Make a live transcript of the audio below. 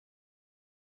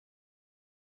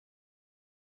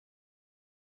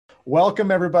Welcome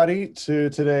everybody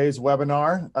to today's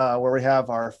webinar where we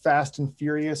have our fast and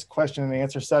furious question and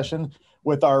answer session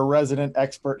with our resident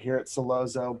expert here at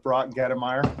Solozo, Brock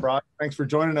Gettemeyer. Brock, thanks for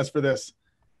joining us for this.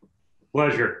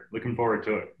 Pleasure. Looking forward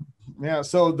to it. Yeah,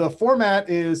 so the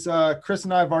format is Chris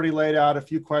and I have already laid out a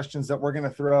few questions that we're going to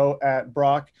throw at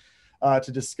Brock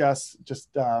to discuss just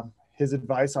his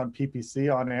advice on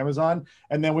PPC on Amazon.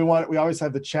 And then we always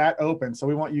have the chat open. So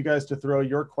we want you guys to throw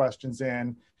your questions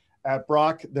in at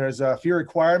Brock. There's a few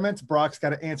requirements. Brock's got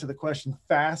to answer the question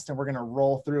fast, and we're going to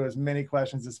roll through as many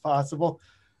questions as possible.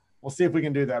 We'll see if we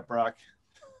can do that, Brock.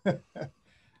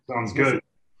 Sounds good.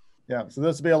 Yeah, so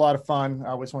this will be a lot of fun. I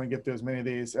always want to get through as many of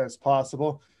these as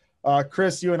possible.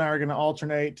 Chris, you and I are going to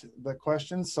alternate the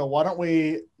questions. So why don't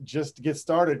we just get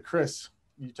started? Chris,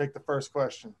 you take the first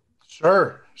question.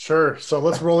 Sure. So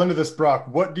let's roll into this, Brock.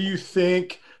 What do you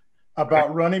think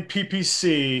about running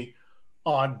PPC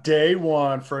on day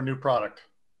one for a new product?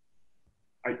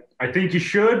 I think you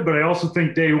should, but I also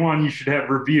think day one you should have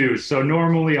reviews. So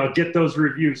normally I'll get those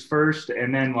reviews first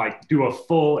and then like do a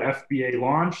full FBA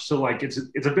launch. So like it's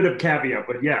a bit of caveat,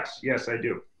 but yes, I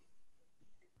do.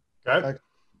 Okay.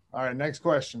 All right, next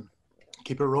question.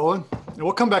 Keep it rolling. And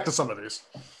we'll come back to some of these.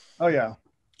 Oh yeah.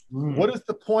 What is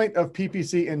the point of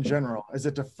PPC in general? Is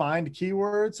it to find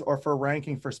keywords or for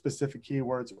ranking for specific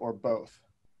keywords or both?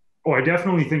 Oh, I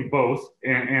definitely think both.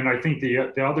 And I think the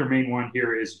other main one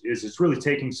here is it's really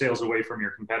taking sales away from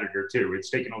your competitor too. It's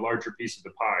taking a larger piece of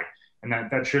the pie. And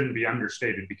that shouldn't be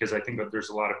understated because I think that there's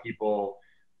a lot of people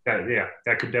that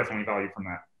could definitely value from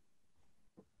that.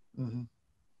 Mm-hmm.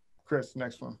 Chris,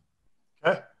 next one.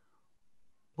 Okay.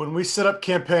 When we set up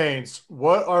campaigns,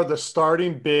 what are the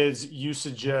starting bids you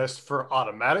suggest for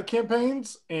automatic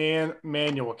campaigns and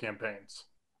manual campaigns?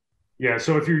 Yeah,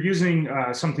 so if you're using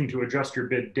something to adjust your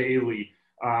bid daily,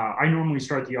 I normally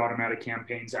start the automatic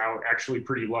campaigns out actually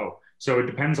pretty low. So it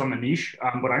depends on the niche,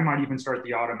 but I might even start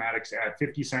the automatics at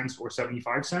 50 cents or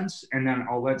 75 cents, and then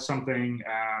I'll let something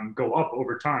go up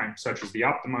over time, such as the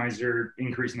optimizer,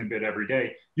 increasing the bid every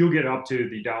day. You'll get up to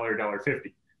the $1.50.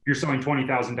 If you're selling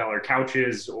 $20,000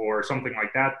 couches or something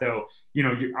like that, though,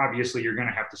 obviously you're going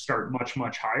to have to start much,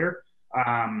 much higher.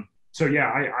 So yeah,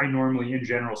 I normally in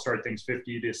general start things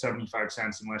 50 to 75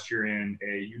 cents unless you're in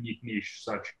a unique niche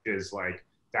such as like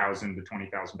 $1,000 to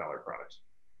 $20,000 products.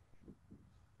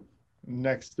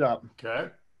 Next up. Okay.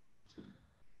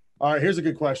 All right, here's a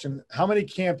good question. How many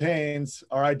campaigns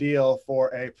are ideal for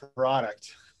a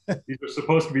product? These are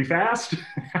supposed to be fast.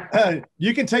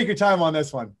 You can take your time on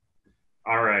this one.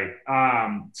 All right.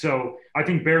 So I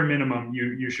think bare minimum,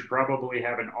 you should probably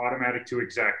have an automatic to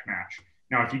exact match.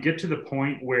 Now, if you get to the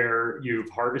point where you've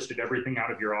harvested everything out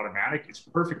of your automatic, it's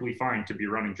perfectly fine to be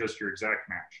running just your exact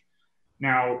match.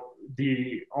 Now,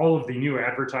 all of the new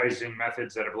advertising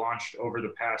methods that have launched over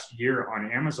the past year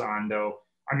on Amazon, though,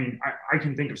 I mean, I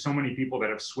can think of so many people that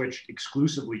have switched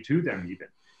exclusively to them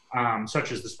even,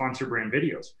 such as the sponsor brand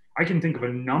videos. I can think of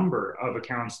a number of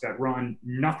accounts that run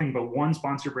nothing but one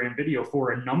sponsor brand video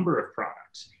for a number of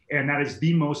products. And that is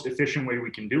the most efficient way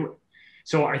we can do it.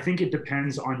 So I think it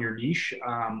depends on your niche,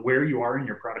 where you are in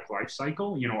your product life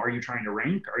cycle. Are you trying to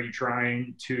rank? Are you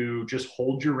trying to just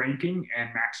hold your ranking and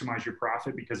maximize your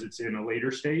profit because it's in a later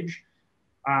stage?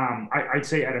 I'd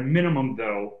say at a minimum,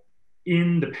 though,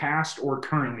 in the past or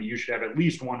currently, you should have at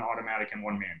least one automatic and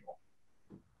one manual.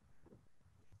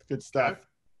 Good stuff.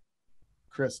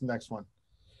 Chris, next one.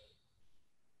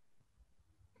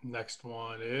 Next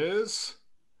one is,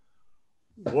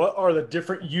 what are the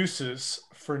different uses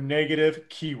for negative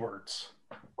keywords?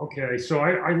 Okay, so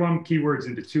I lump keywords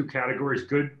into two categories,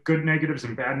 good negatives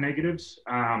and bad negatives.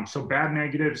 So bad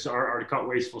negatives are to cut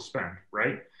wasteful spend,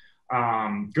 right?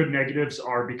 Good negatives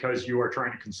are because you are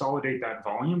trying to consolidate that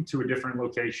volume to a different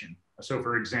location. So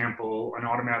for example, an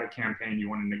automatic campaign, you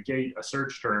want to negate a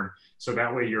search term so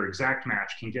that way your exact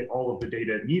match can get all of the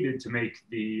data needed to make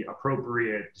the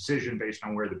appropriate decision based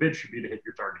on where the bid should be to hit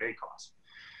your target A cost.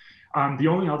 The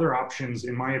only other options,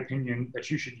 in my opinion,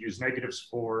 that you should use negatives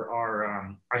for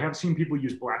are, I have seen people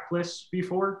use blacklists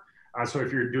before. So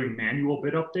if you're doing manual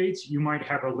bid updates, you might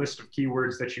have a list of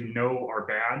keywords that you know are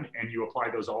bad and you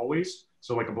apply those always.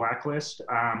 So like a blacklist.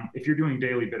 If you're doing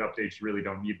daily bid updates, you really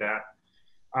don't need that.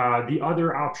 The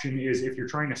other option is if you're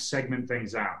trying to segment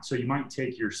things out. So you might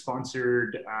take your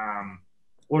sponsored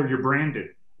or your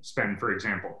branded spend, for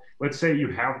example. Let's say you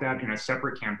have that in a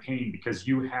separate campaign because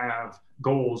you have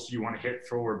goals you want to hit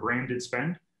for branded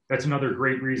spend. That's another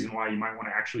great reason why you might want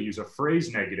to actually use a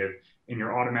phrase negative in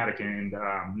your automatic and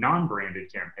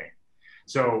non-branded campaign.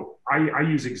 So I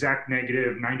use exact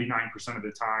negative 99% of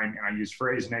the time, and I use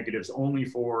phrase negatives only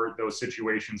for those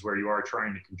situations where you are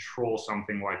trying to control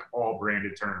something like all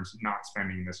branded terms not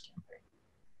spending in this campaign.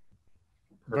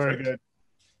 Very good.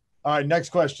 All right, next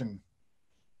question.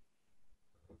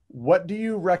 What do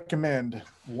you recommend?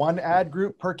 One ad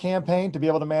group per campaign to be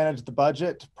able to manage the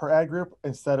budget per ad group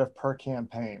instead of per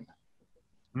campaign?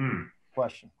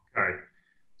 Question. Okay.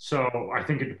 So I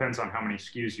think it depends on how many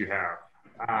SKUs you have.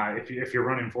 If you're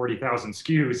running 40,000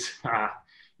 SKUs,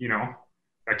 you know,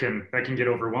 that can get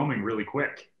overwhelming really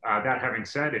quick. That having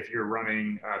said, if you're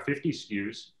running 50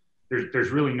 SKUs, there's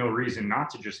really no reason not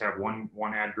to just have one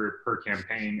ad group per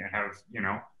campaign and have, you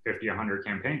know, 50, 100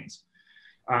 campaigns.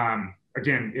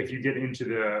 Again, if you get into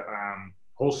the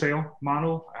wholesale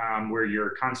model where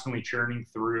you're constantly churning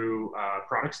through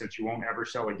products that you won't ever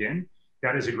sell again,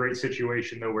 that is a great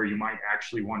situation though, where you might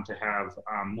actually want to have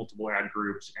multiple ad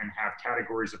groups and have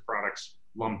categories of products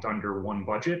lumped under one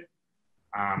budget.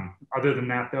 Other than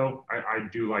that though, I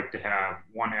do like to have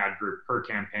one ad group per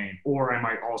campaign, or I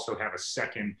might also have a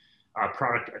second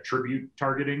product attribute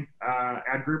targeting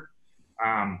ad group.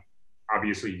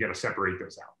 Obviously you got to separate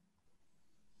those out.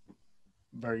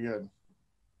 Very good.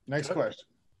 Next question,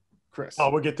 Chris.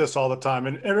 Oh, we get this all the time.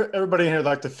 And everybody in here,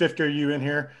 like the fifth year you in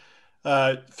here,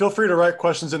 feel free to write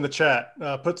questions in the chat.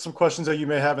 Put some questions that you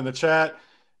may have in the chat,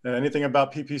 anything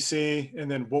about PPC. And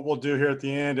then what we'll do here at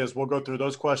the end is we'll go through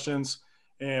those questions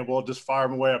and we'll just fire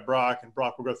them away at Brock, and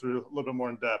Brock will go through a little bit more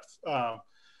in depth.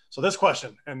 So this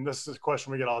question, and this is a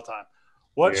question we get all the time.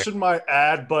 What should my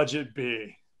ad budget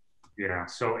be? Yeah,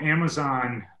 so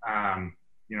Amazon,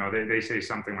 you know, they say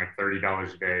something like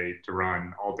 $30 a day to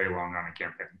run all day long on a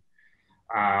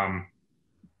campaign.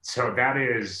 So that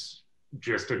is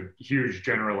just a huge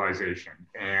generalization,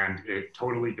 and it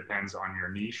totally depends on your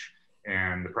niche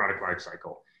and the product life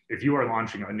cycle. If you are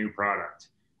launching a new product,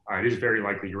 it is very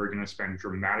likely you are going to spend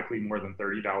dramatically more than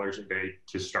 $30 a day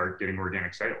to start getting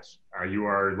organic sales. You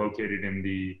are located in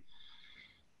the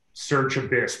search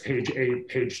abyss, page 8,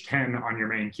 page 10 on your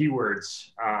main keywords.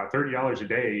 $30 a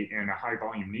day in a high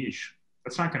volume niche,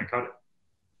 that's not going to cut it.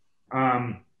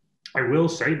 I will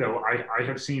say though, I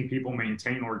have seen people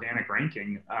maintain organic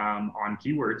ranking on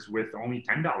keywords with only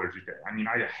 $10 a day. I mean,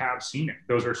 I have seen it.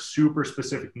 Those are super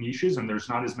specific niches, and there's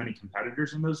not as many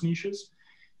competitors in those niches.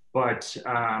 But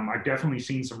I've definitely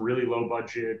seen some really low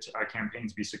budget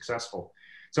campaigns be successful.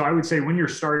 So I would say when you're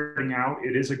starting out,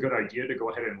 it is a good idea to go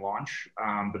ahead and launch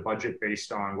the budget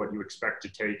based on what you expect to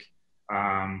take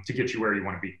to get you where you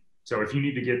want to be. So if you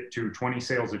need to get to 20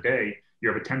 sales a day, you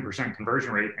have a 10%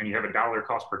 conversion rate and you have $1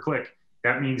 cost per click,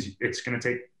 that means it's going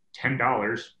to take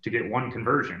 $10 to get one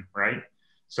conversion, right?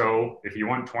 So if you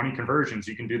want 20 conversions,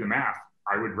 you can do the math.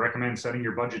 I would recommend setting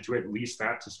your budget to at least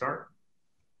that to start.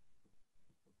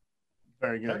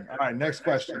 Very good. All right, next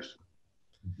question.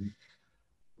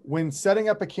 When setting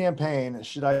up a campaign,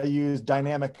 should I use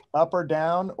dynamic up or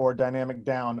down or dynamic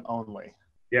down only?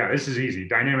 Yeah, this is easy.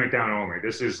 Dynamic down only.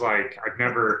 This is like, I've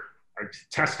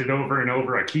tested over and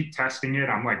over. I keep testing it.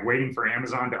 I'm like waiting for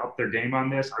Amazon to up their game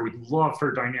on this. I would love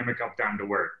for dynamic up down to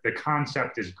work. The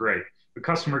concept is great. The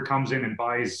customer comes in and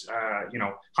buys, you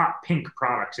know, hot pink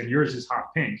products, and yours is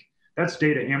hot pink. That's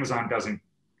data Amazon doesn't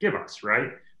give us,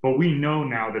 right? But we know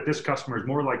now that this customer is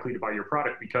more likely to buy your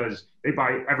product because they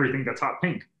buy everything that's hot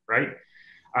pink, right?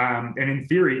 And in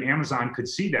theory, Amazon could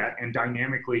see that and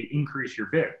dynamically increase your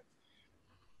bid.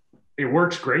 It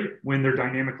works great when they're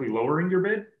dynamically lowering your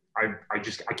bid.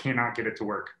 I cannot get it to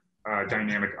work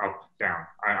dynamic up, down.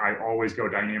 I always go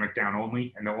dynamic down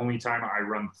only. And the only time I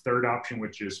run the third option,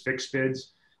 which is fixed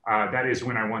bids, that is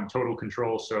when I want total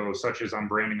control. So such as I'm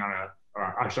branding on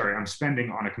I'm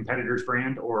spending on a competitor's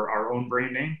brand or our own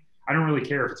brand name. I don't really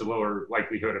care if it's a lower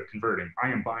likelihood of converting. I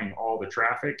am buying all the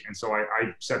traffic. And so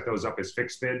I set those up as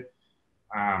fixed bid.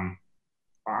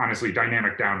 Honestly,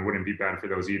 dynamic down wouldn't be bad for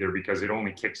those either because it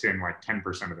only kicks in like 10%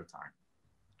 of the time.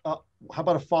 How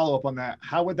about a follow-up on that?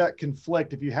 How would that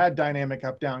conflict if you had dynamic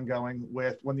up down going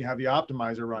with when you have the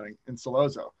optimizer running in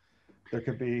Solozo? There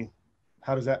could be,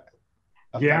 how does that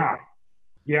affect?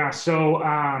 Yeah. So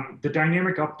the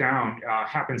dynamic up down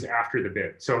happens after the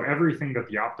bid. So everything that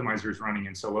the optimizer is running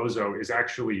in Solozo is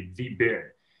actually the bid.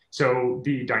 So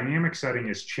the dynamic setting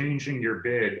is changing your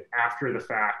bid after the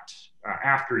fact,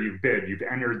 after you've bid, you've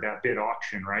entered that bid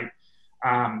auction, right?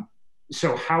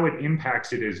 So how it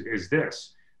impacts it is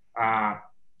this.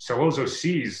 Solozo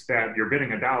sees that you're bidding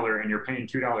 $1 and you're paying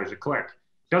 $2 a click.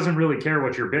 Doesn't really care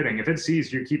what you're bidding. If it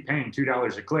sees you keep paying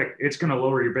 $2 a click, it's going to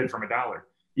lower your bid from $1,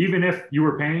 even if you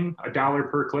were paying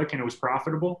 $1 per click and it was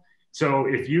profitable. So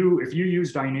if you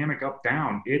use dynamic up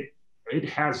down, it it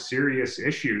has serious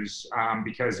issues,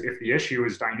 because if the issue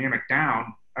is dynamic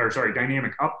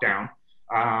up down,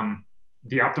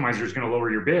 the optimizer is going to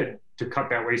lower your bid to cut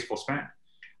that wasteful spend.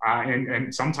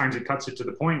 And sometimes it cuts it to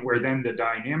the point where then the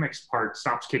dynamics part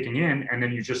stops kicking in, and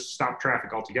then you just stop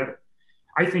traffic altogether.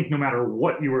 I think no matter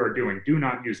what you are doing, do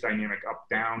not use dynamic up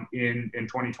down in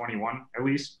 2021, at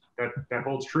least that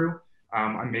holds true.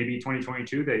 Maybe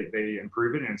 2022, they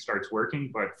improve it and it starts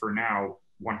working, but for now,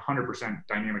 100%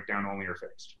 dynamic down only are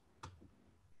fixed.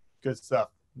 Good stuff.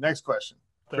 Next question,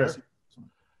 Chris.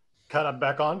 Kind of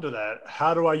back onto that.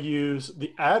 How do I use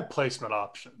the ad placement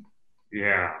option?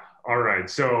 Yeah. All right.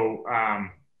 So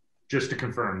just to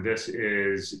confirm, this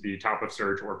is the top of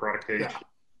search or product page?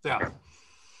 Yeah. Okay.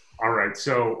 All right.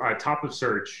 So top of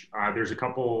search, there's a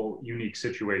couple unique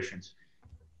situations.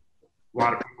 A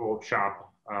lot of people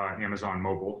shop Amazon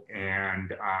mobile,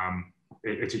 and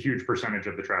it's a huge percentage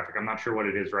of the traffic. I'm not sure what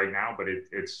it is right now, but I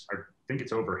think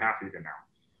it's over half even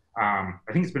now.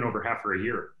 I think it's been over half for a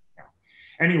year now.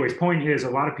 Anyways, point is, a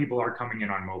lot of people are coming in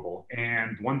on mobile.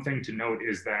 And one thing to note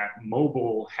is that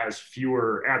mobile has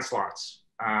fewer ad slots,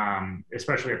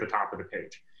 especially at the top of the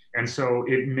page. And so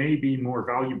it may be more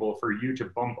valuable for you to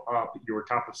bump up your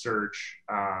top of search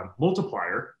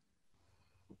multiplier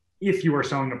if you are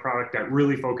selling a product that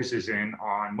really focuses in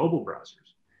on mobile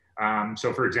browsers.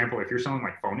 So for example, if you're selling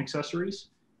like phone accessories,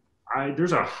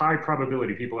 there's a high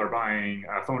probability people are buying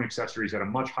phone accessories at a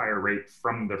much higher rate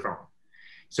from their phone.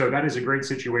 So that is a great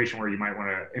situation where you might want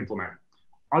to implement.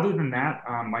 Other than that,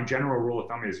 my general rule of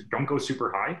thumb is don't go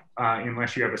super high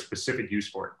unless you have a specific use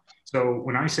for it. So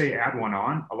when I say add one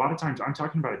on, a lot of times I'm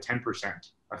talking about a 10%,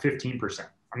 a 15%.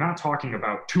 I'm not talking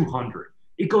about 200.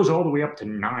 It goes all the way up to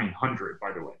 900,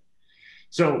 by the way.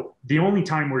 So the only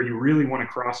time where you really want to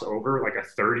cross over like a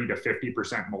 30 to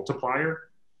 50% multiplier,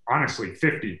 honestly,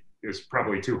 50 is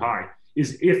probably too high,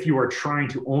 is if you are trying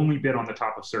to only bid on the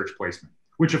top of search placement,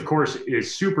 which of course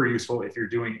is super useful if you're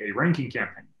doing a ranking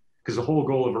campaign, because the whole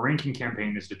goal of a ranking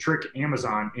campaign is to trick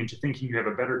Amazon into thinking you have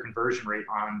a better conversion rate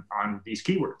on these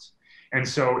keywords. And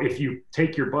so if you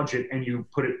take your budget and you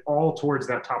put it all towards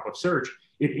that top of search,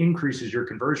 it increases your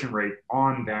conversion rate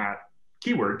on that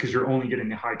keyword because you're only getting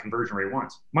the high conversion rate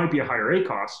once. Might be a higher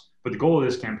ACoS, but the goal of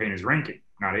this campaign is ranking,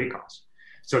 not ACoS.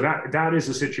 So that is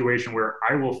a situation where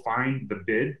I will find the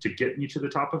bid to get me to the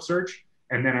top of search,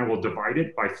 and then I will divide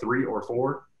it by 3 or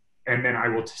 4, and then I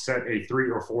will set a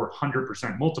 300 or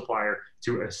 400% multiplier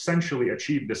to essentially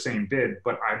achieve the same bid,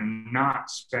 but I'm not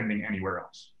spending anywhere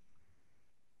else.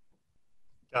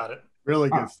 Got it. Really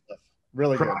good stuff.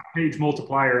 Really good. Page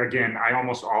multiplier, again, I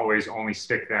almost always only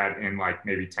stick that in like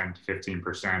maybe 10 to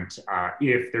 15%.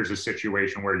 If there's a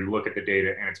situation where you look at the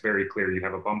data and it's very clear you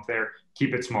have a bump there,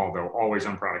 keep it small though. Always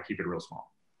on product, keep it real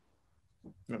small.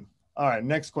 Good. All right,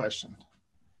 next question.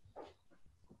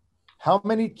 How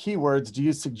many keywords do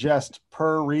you suggest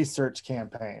per research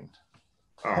campaign?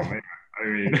 Oh man, I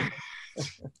mean,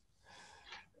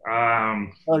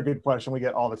 another good question we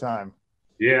get all the time.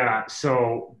 Yeah,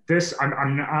 so this,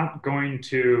 I'm not going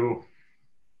to,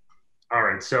 all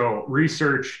right, so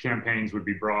research campaigns would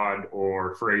be broad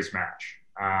or phrase match,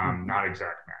 not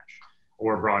exact match,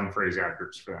 or broad and phrase ad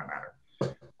groups for that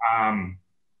matter.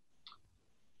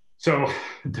 So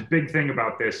the big thing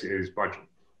about this is budget.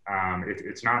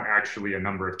 It's not actually a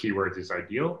number of keywords is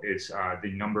ideal, it's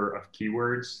the number of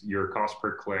keywords, your cost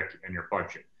per click, and your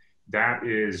budget. That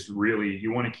is really,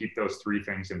 you want to keep those three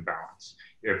things in balance.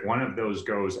 If one of those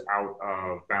goes out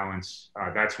of balance,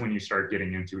 that's when you start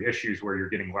getting into issues where you're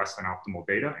getting less than optimal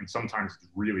data, and sometimes it's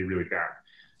really, really bad.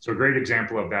 So a great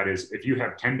example of that is if you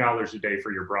have $10 a day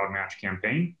for your broad match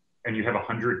campaign and you have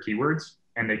 100 keywords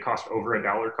and they cost over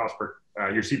 $1 cost per,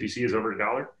 your CPC is over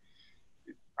 $1.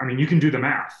 I mean, you can do the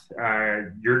math.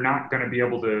 You're not going to be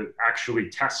able to actually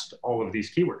test all of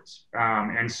these keywords.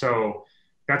 And so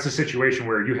that's a situation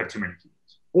where you have too many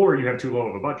keywords or you have too low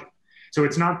of a budget. So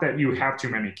it's not that you have too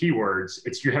many keywords,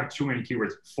 it's you have too many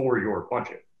keywords for your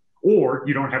budget, or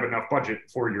you don't have enough budget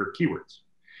for your keywords.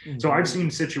 Mm-hmm. So I've seen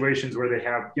situations where they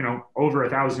have, over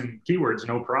 1,000 keywords,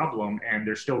 no problem, and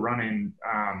they're still running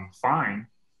fine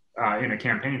in a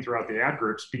campaign throughout the ad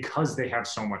groups because they have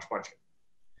so much budget.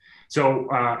 So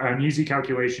an easy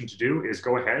calculation to do is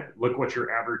go ahead, look what your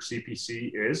average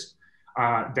CPC is,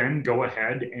 then go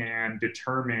ahead and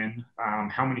determine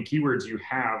how many keywords you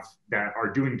have that are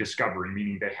doing discovery,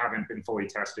 meaning they haven't been fully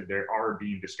tested, they are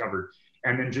being discovered.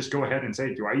 And then just go ahead and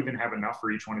say, do I even have enough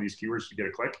for each one of these keywords to get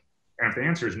a click? And if the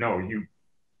answer is no,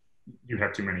 you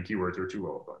have too many keywords or too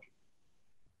low a budget.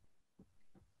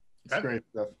 That's great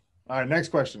stuff. All right, next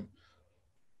question.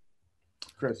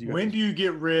 Chris, you When do you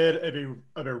get rid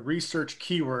of a research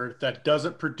keyword that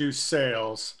doesn't produce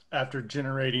sales after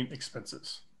generating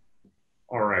expenses?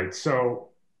 All right. So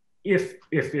if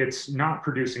it's not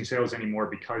producing sales anymore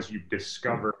because you've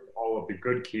discovered all of the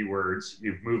good keywords,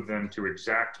 you've moved them to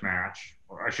exact match,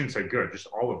 or I shouldn't say good, just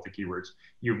all of the keywords,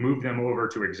 you've moved them over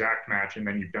to exact match, and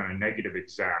then you've done a negative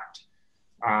exact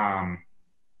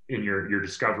in your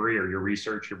discovery or your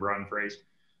research, your broadened phrase.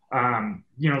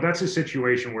 That's a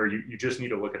situation where you just need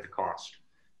to look at the cost.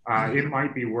 It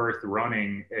might be worth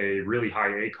running a really high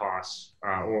ACOS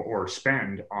or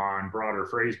spend on broader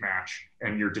phrase match,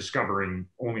 and you're discovering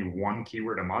only one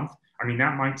keyword a month. I mean,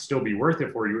 that might still be worth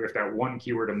it for you if that one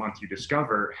keyword a month you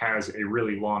discover has a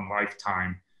really long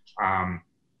lifetime, and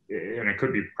it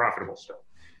could be profitable still.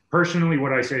 Personally,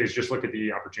 what I say is just look at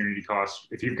the opportunity cost.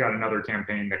 If you've got another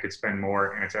campaign that could spend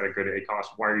more and it's at a good ACOS,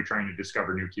 why are you trying to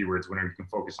discover new keywords whenever you can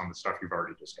focus on the stuff you've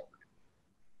already discovered?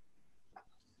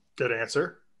 Good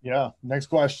answer. Yeah. Next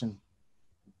question.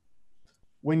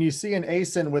 When you see an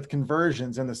ASIN with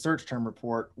conversions in the search term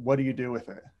report, what do you do with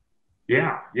it?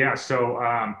 Yeah. So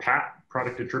PAT,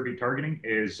 product attribute targeting,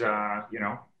 is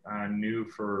new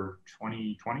for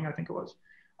 2020, I think it was.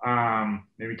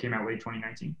 Maybe it came out late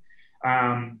 2019.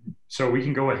 So we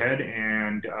can go ahead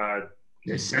and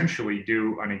essentially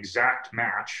do an exact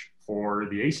match for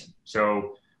the ASIN.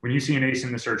 So when you see an ASIN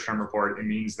in the search term report, it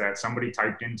means that somebody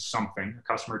typed in something, a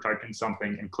customer typed in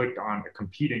something and clicked on a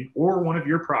competing or one of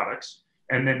your products.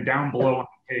 And then down below on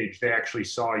the page, they actually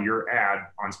saw your ad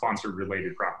on sponsored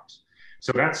related products.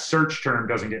 So that search term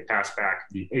doesn't get passed back.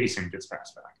 The ASIN gets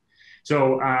passed back.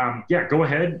 So go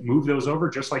ahead, move those over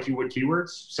just like you would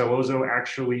keywords. Sellozo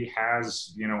actually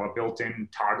has, a built-in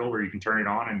toggle where you can turn it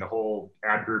on and the whole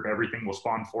ad group, everything will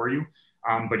spawn for you.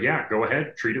 But yeah, go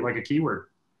ahead, treat it like a keyword.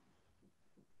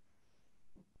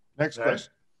 Next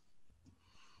question.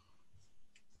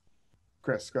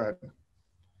 Chris, go ahead.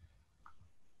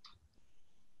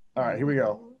 All right, here we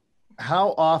go.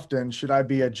 How often should I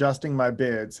be adjusting my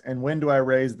bids, and when do I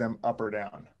raise them up or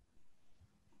down?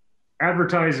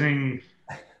 Advertising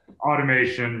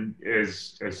automation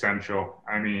is essential.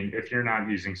 I mean, if you're not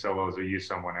using Sellozo, use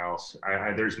someone else.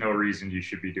 There's no reason you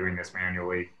should be doing this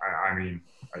manually.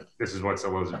 This is what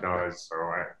Sellozo does. So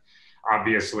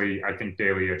obviously, I think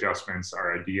daily adjustments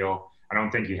are ideal. I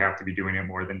don't think you have to be doing it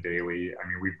more than daily. I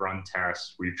mean, we've run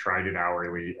tests, we've tried it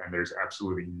hourly, and there's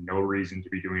absolutely no reason to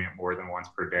be doing it more than once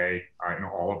per day in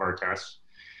all of our tests.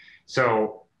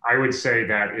 So I would say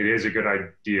that it is a good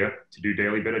idea to do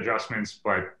daily bid adjustments,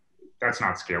 but that's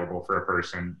not scalable for a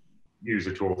person. Use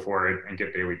a tool for it and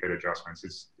get daily bid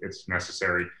adjustments. It's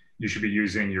necessary. You should be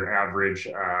using your average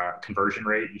conversion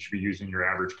rate. You should be using your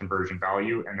average conversion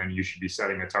value, and then you should be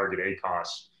setting a target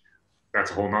ACOS. That's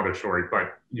a whole nother story,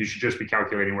 but you should just be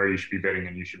calculating where you should be bidding,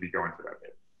 and you should be going for that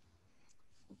bid.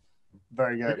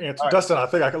 Very good. Right. Dustin, I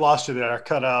think I lost you there. I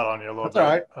cut out on you a little bit. All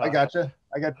right. I got you.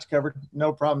 I got you covered.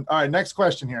 No problem. All right. Next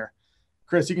question here.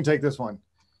 Chris, you can take this one.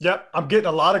 Yep. I'm getting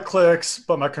a lot of clicks,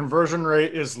 but my conversion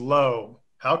rate is low.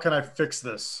 How can I fix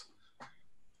this?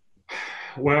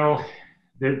 Well,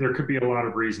 there could be a lot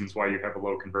of reasons why you have a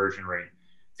low conversion rate.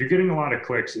 If you're getting a lot of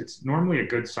clicks, it's normally a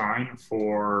good sign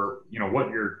for what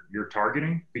you're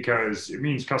targeting, because it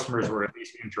means customers were at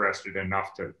least interested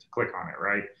enough to click on it,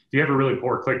 right? If you have a really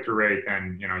poor click-through rate,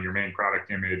 then your main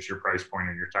product image, your price point,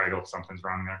 or your title, something's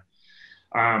wrong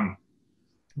there.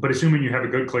 But assuming you have a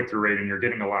good click-through rate and you're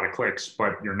getting a lot of clicks,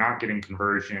 but you're not getting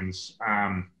conversions,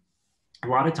 a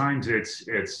lot of times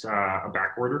it's a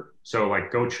back order. So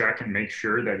like, go check and make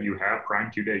sure that you have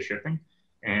Prime 2-day shipping.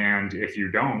 And if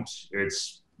you don't,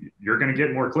 you're going to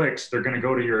get more clicks. They're going to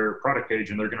go to your product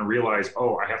page and they're going to realize,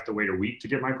 oh, I have to wait a week to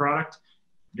get my product.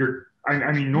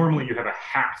 Normally you have a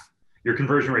half. Your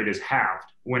conversion rate is halved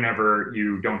whenever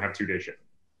you don't have 2-day shipping.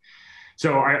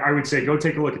 So I would say go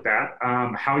take a look at that.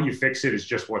 How you fix it is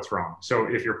just what's wrong. So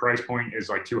if your price point is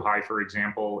like too high, for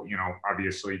example,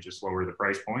 obviously just lower the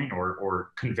price point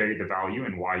or convey the value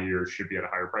and why you should be at a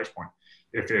higher price point.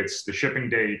 If it's the shipping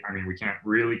date, we can't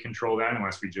really control that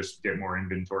unless we just get more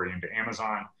inventory into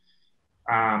Amazon.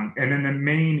 And then the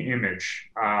main image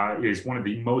is one of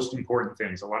the most important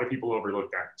things. A lot of people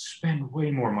overlook that. Spend way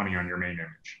more money on your main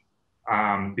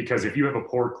image. Because if you have a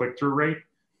poor click-through rate,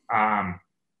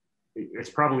 it's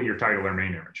probably your title or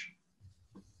main image.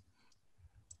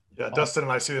 Yeah, Dustin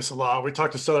and I see this a lot. We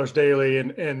talk to sellers daily,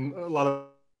 and a lot of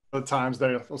the times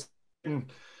they'll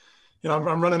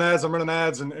I'm running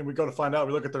ads, and we go to find out,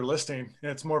 we look at their listing,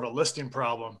 and it's more of a listing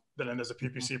problem than it is a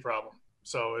PPC problem.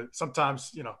 So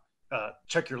sometimes,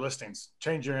 check your listings,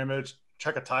 change your image,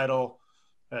 check a title,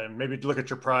 and maybe look at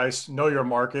your price, know your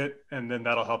market, and then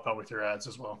that'll help out with your ads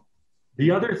as well.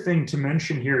 The other thing to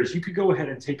mention here is you could go ahead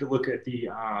and take a look at the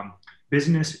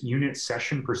business unit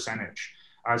session percentage.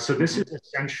 So this is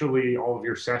essentially all of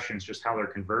your sessions, just how they're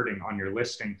converting on your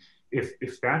listing.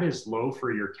 If that is low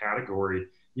for your category,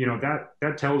 you know,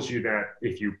 that tells you that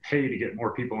if you pay to get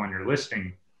more people on your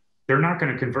listing, they're not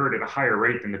going to convert at a higher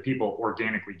rate than the people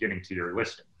organically getting to your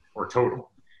listing or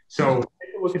total. So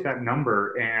take a look at that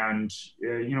number and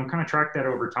you know, kind of track that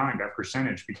over time, that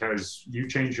percentage, because you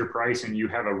change your price and you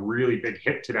have a really big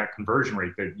hit to that conversion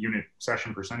rate, the unit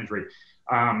session percentage rate.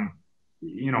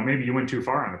 You know, maybe you went too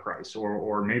far on the price,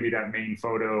 or maybe that main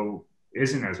photo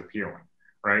isn't as appealing,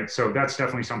 right? So that's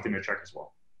definitely something to check as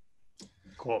well.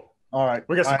 Cool. All right.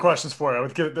 We got some questions for you.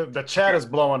 The chat is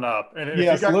blowing up. And if you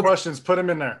got questions, put them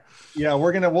in there. Yeah,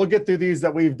 we'll get through these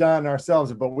that we've done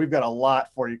ourselves, but we've got a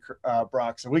lot for you,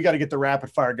 Brock. So we got to get the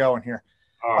rapid fire going here.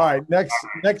 All right.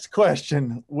 Next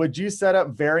question. Would you set up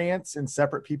variants in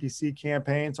separate PPC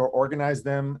campaigns or organize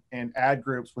them in ad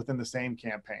groups within the same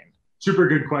campaign? Super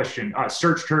good question.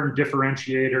 Search term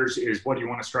differentiators is what you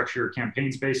want to structure your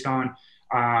campaigns based on.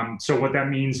 So what that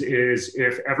means is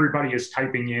if everybody is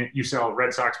typing in, you sell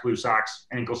red socks, blue socks,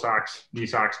 ankle socks, knee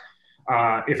socks.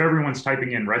 If everyone's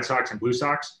typing in red socks and blue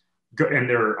socks and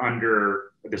they're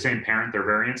under the same parent, their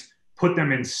variants, put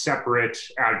them in separate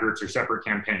ad groups or separate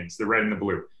campaigns, the red and the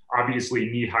blue. Obviously,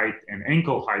 knee height and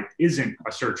ankle height isn't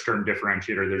a search term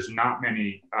differentiator. There's not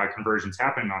many conversions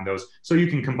happening on those. So you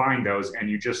can combine those and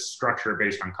you just structure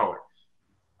based on color.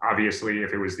 Obviously,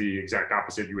 if it was the exact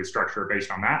opposite, you would structure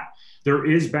based on that. There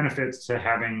is benefits to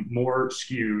having more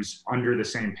SKUs under the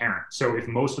same parent. So if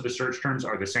most of the search terms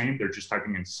are the same, they're just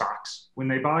typing in socks when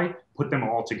they buy, put them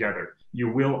all together. You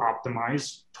will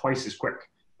optimize twice as quick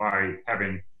by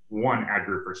having one ad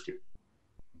group versus two.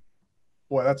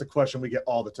 Boy, that's a question we get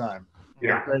all the time.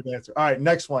 Yeah. Great answer. All right,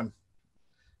 next one.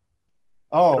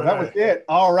 Oh, that was it.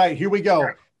 All right, here we go.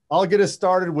 I'll get us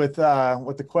started with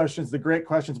the questions, the great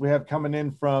questions we have coming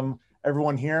in from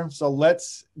everyone here. So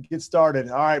let's get started.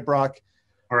 All right, Brock.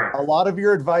 All right. A lot of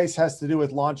your advice has to do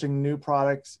with launching new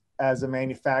products as a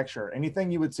manufacturer.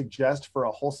 Anything you would suggest for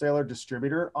a wholesaler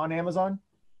distributor on Amazon?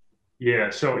 Yeah.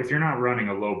 So if you're not running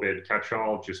a low bid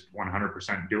catch-all, just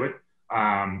 100% do it.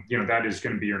 You know, that is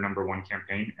going to be your number one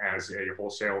campaign as a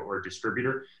wholesale or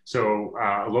distributor. So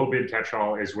a low bid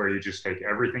catch-all is where you just take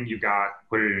everything you got,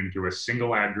 put it into a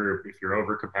single ad group. If you're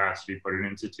over capacity, put it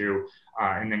into two,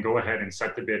 and then go ahead and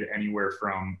set the bid anywhere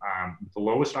from the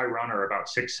lowest I run are about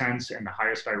 6 cents and the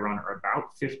highest I run are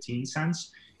about 15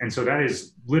 cents. And so that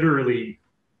is literally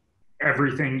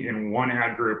everything in one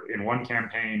ad group, in one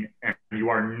campaign, and you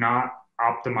are not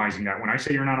optimizing that. When I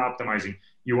say you're not optimizing,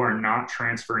 you are not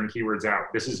transferring keywords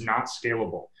out. This is not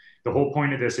scalable. The whole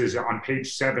point of this is on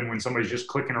page 7, when somebody's just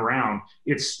clicking around,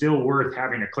 it's still worth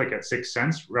having a click at 6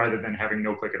 cents rather than having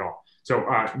no click at all. So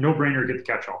no brainer, get the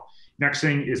catch-all. Next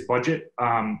thing is budget.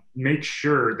 Make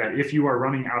sure that if you are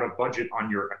running out of budget on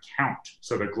your account,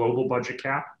 so the global budget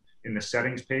cap in the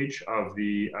settings page of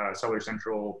the Seller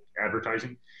Central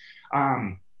advertising,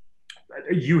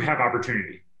 you have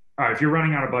opportunity. If you're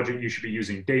running out of budget, you should be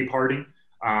using day parting.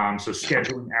 So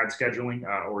scheduling, ad scheduling,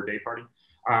 or day parting.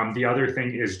 The other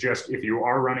thing is just if you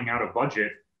are running out of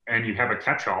budget and you have a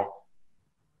catch-all,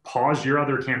 pause your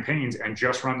other campaigns and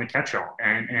just run the catch-all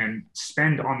and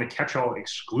spend on the catch-all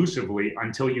exclusively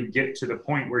until you get to the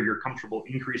point where you're comfortable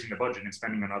increasing the budget and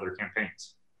spending on other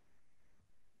campaigns.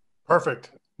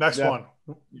 Perfect. Next one.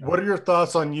 What are your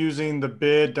thoughts on using the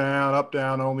bid down, up,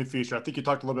 down only feature? I think you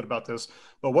talked a little bit about this,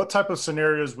 but what type of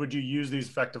scenarios would you use these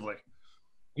effectively?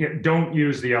 Yeah, don't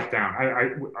use the up down.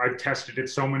 I've tested it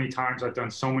so many times. I've done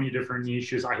so many different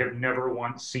niches. I have never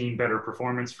once seen better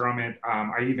performance from it.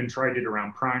 I even tried it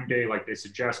around Prime Day, like they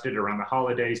suggested, around the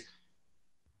holidays.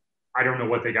 I don't know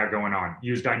what they got going on.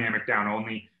 Use dynamic down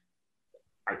only.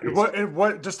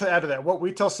 What just to add to that, what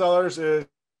we tell sellers is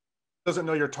doesn't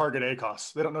know your target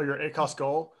ACOS. They don't know your ACOS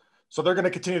goal. So they're going to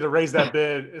continue to raise that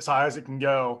bid as high as it can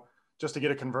go just to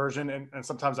get a conversion. And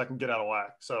sometimes that can get out of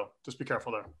whack. So just be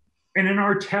careful there. And in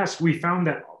our test, we found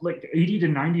that like 80 to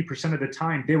 90% of the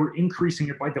time, they were increasing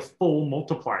it by the full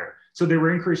multiplier. So they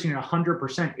were increasing it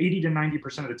 100%, 80 to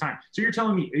 90% of the time. So you're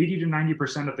telling me 80 to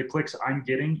 90% of the clicks I'm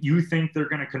getting, you think they're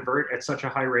going to convert at such a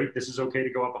high rate? This is okay to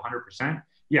go up 100%?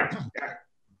 Yeah.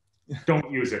 Don't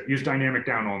use it. Use dynamic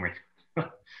down only.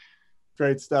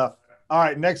 Great stuff. All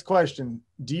right, next question.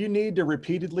 Do you need to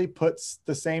repeatedly put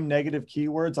the same negative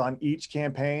keywords on each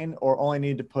campaign or only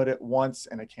need to put it once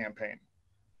in a campaign?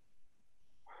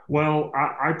 Well,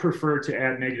 I prefer to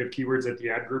add negative keywords at the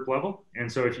ad group level.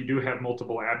 And so if you do have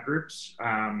multiple ad groups,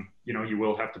 you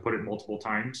will have to put it multiple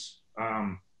times,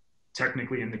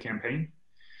 technically in the campaign.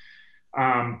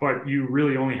 But you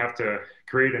really only have to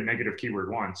create a negative keyword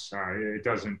once. It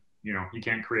doesn't, you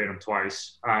can't create them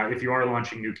twice. If you are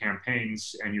launching new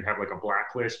campaigns and you have like a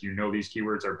blacklist, these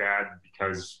keywords are bad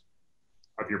because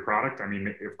of your product. I mean,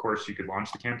 of course you could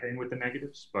launch the campaign with the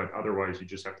negatives, but otherwise you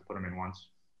just have to put them in once.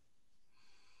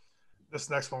 This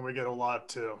next one we get a lot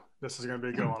too. This is going to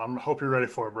be a good one. I hope you're ready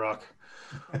for it, Brock.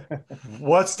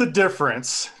 What's the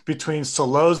difference between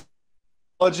Solozology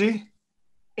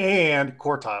and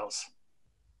quartiles?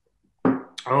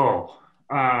 Oh,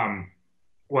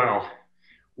 well,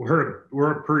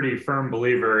 we're a pretty firm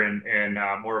believer in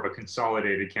more of a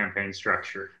consolidated campaign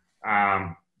structure.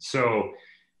 So,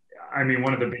 I mean,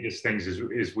 one of the biggest things is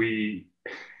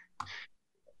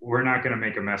we're not going to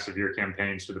make a mess of your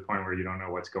campaigns to the point where you don't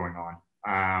know what's going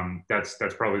on. That's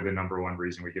probably the number one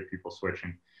reason we get people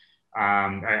switching.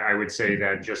 I would say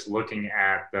that just looking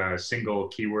at the single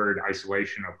keyword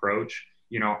isolation approach,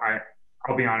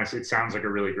 I'll be honest, it sounds like a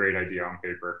really great idea on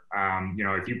paper.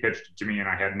 If you pitched it to me and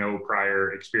I had no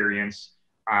prior experience,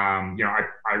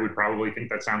 I would probably think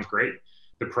that sounds great.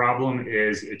 The problem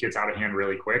is it gets out of hand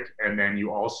really quick. And then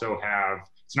you also have,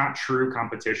 it's not true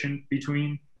competition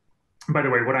between, by the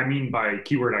way, what I mean by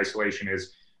keyword isolation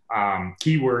is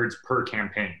keywords per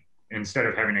campaign instead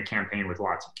of having a campaign with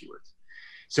lots of keywords.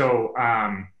 So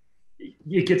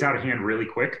it gets out of hand really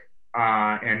quick.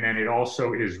 And then it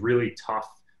also is really tough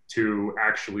to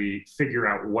actually figure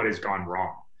out what has gone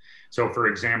wrong. So for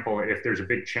example, if there's a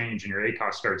big change and your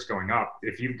ACOS starts going up,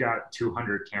 if you've got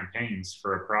 200 campaigns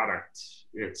for a product,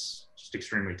 it's just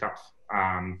extremely tough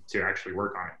to actually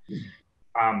work on it.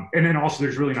 And then also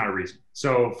there's really not a reason.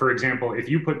 So for example, if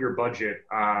you put your budget,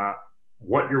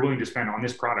 what you're willing to spend on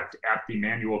this product at the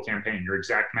manual campaign, your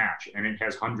exact match, and it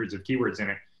has hundreds of keywords in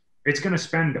it, it's going to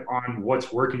spend on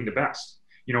what's working the best.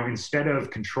 Instead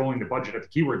of controlling the budget at the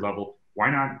keyword level, why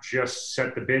not just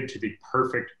set the bid to the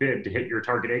perfect bid to hit your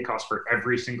target ACOS for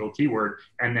every single keyword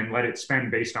and then let it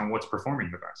spend based on what's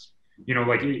performing the best?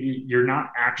 You're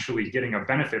not actually getting a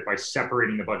benefit by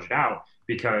separating the budget out,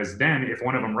 because then if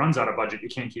one of them runs out of budget, you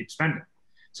can't keep spending.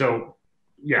 So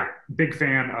yeah, big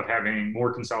fan of having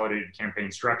more consolidated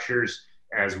campaign structures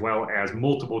as well as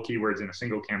multiple keywords in a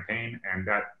single campaign. And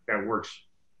that works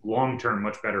long-term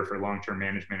much better for long-term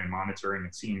management and monitoring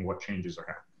and seeing what changes are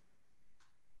happening.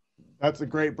 That's a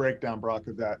great breakdown, Brock,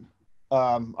 of that.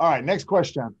 All right, next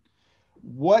question.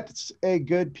 What's a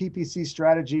good PPC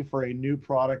strategy for a new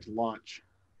product launch?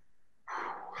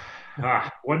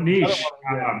 What niche?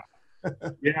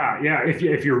 Yeah.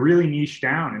 If you're really niche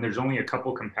down and there's only a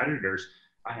couple competitors,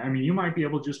 I mean, you might be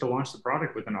able just to launch the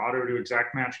product with an auto to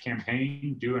exact match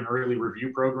campaign, do an early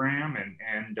review program,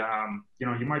 and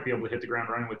you might be able to hit the ground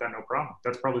running with that no problem.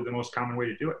 That's probably the most common way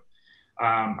to do it.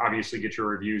 Obviously get your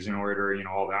reviews in order,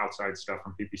 all the outside stuff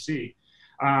from PPC.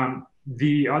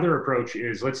 The other approach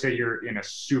is, let's say you're in a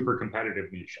super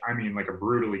competitive niche. I mean, like a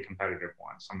brutally competitive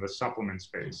one, some of the supplement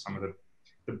space, some of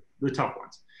the tough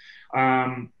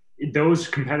ones. Those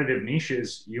competitive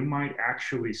niches, you might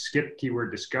actually skip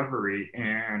keyword discovery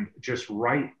and just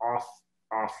write off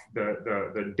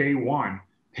the day one,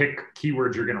 pick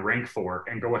keywords you're going to rank for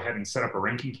and go ahead and set up a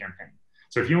ranking campaign.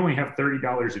 So if you only have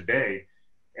 $30 a day,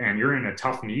 and you're in a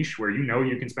tough niche where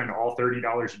you can spend all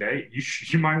 $30 a day,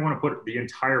 you might want to put the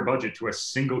entire budget to a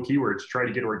single keyword to try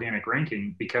to get organic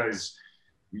ranking, because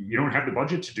you don't have the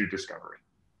budget to do discovery.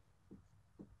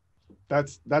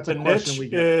 That's a the question niche we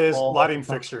get is all lighting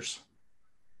fixtures.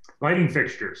 Lighting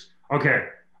fixtures. Okay.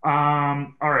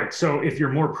 All right. So if you're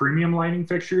more premium lighting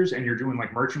fixtures and you're doing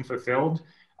like merchant fulfilled,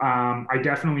 I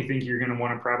definitely think you're going to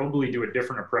want to probably do a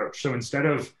different approach. So instead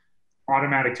of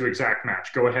automatic to exact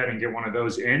match, go ahead and get one of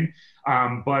those in.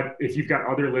 But if you've got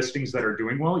other listings that are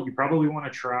doing well, you probably want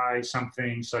to try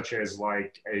something such as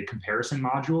like a comparison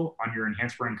module on your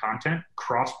enhanced brand content,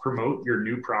 cross promote your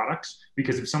new products,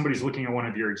 because if somebody's looking at one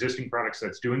of your existing products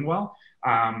that's doing well,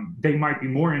 they might be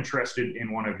more interested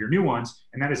in one of your new ones,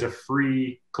 and that is a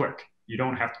free click. You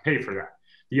don't have to pay for that.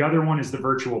 The other one is the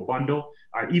virtual bundle.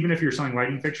 Even if you're selling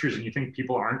lighting fixtures and you think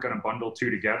people aren't going to bundle two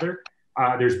together,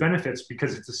 there's benefits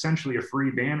because it's essentially a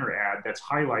free banner ad that's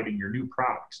highlighting your new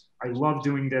products. I love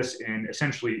doing this in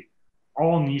essentially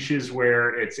all niches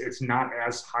where it's not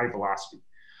as high velocity.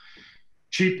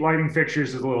 Cheap lighting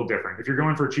fixtures is a little different. If you're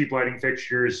going for cheap lighting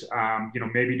fixtures,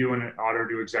 maybe doing an auto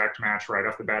to exact match right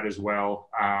off the bat as well.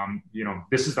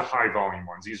 This is the high volume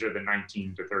ones. These are the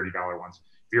 $19 to $30 ones.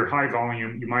 If you're high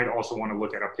volume, you might also want to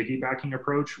look at a piggybacking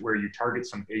approach where you target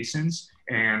some ASINs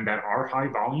and that are high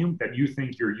volume that you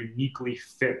think you're uniquely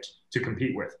fit to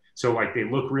compete with. So like they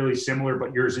look really similar,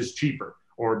 but yours is cheaper,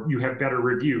 or you have better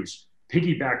reviews.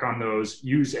 piggyback on those,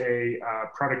 use a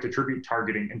product attribute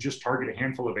targeting and just target a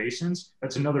handful of ASINs.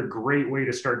 That's another great way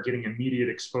to start getting immediate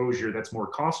exposure that's more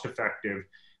cost effective,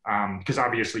 because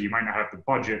obviously you might not have the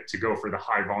budget to go for the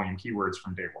high volume keywords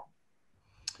from day one.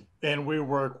 And we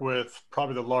work with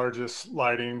probably the largest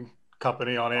lighting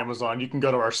company on Amazon. You can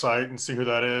go to our site and see who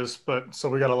that is. But so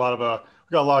we got a lot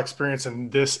of experience in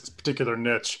this particular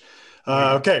niche.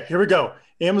 Okay, here we go.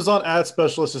 Amazon ad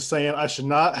specialist is saying I should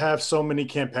not have so many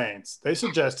campaigns. They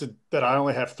suggested that I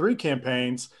only have 3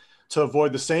 campaigns to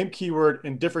avoid the same keyword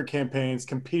in different campaigns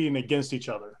competing against each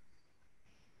other.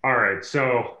 All right.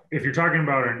 So if you're talking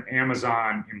about an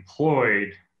Amazon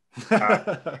employed,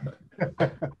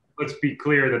 let's be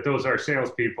clear that those are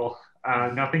salespeople.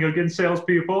 Nothing against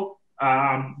salespeople,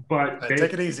 but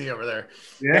take it easy over there.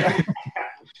 Yeah.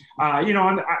 I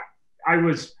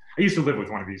used to live with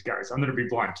one of these guys. I'm going to be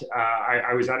blunt.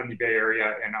 I was out in the Bay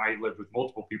Area, and I lived with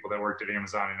multiple people that worked at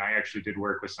Amazon, and I actually did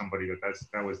work with somebody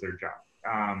that was their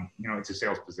job. It's a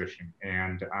sales position,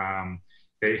 and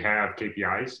they have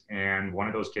KPIs, and one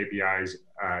of those KPIs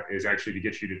is actually to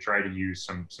get you to try to use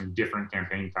some different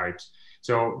campaign types.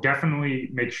 So definitely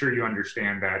make sure you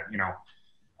understand that,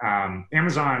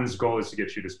 Amazon's goal is to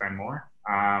get you to spend more.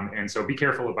 And so be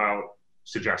careful about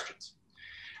suggestions.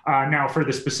 Now, for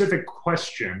the specific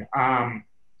question,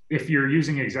 if you're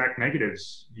using exact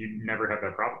negatives, you never have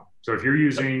that problem. So if you're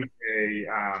using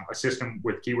a system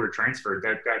with keyword transfer,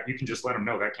 that you can just let them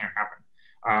know that can't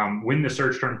happen. When the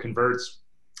search term converts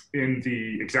in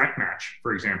the exact match,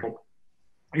 for example,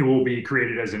 it will be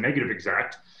created as a negative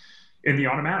exact in the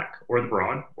automatic or the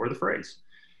broad or the phrase.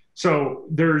 So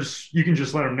you can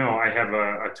just let them know I have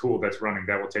a tool that's running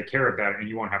that will take care of that, and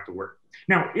you won't have to work.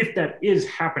 Now, if that is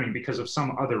happening because of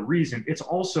some other reason, it's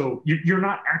also, you're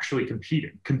not actually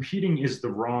competing. Competing is the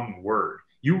wrong word.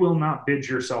 You will not bid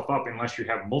yourself up unless you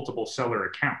have multiple seller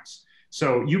accounts.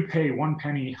 So you pay 1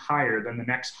 penny higher than the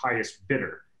next highest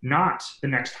bidder, not the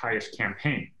next highest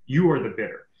campaign. You are the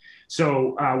bidder.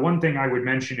 So one thing I would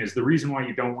mention is the reason why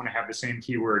you don't want to have the same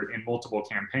keyword in multiple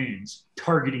campaigns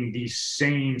targeting the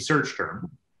same search term.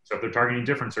 So if they're targeting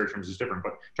different search terms, it's different,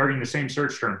 but targeting the same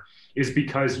search term is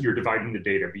because you're dividing the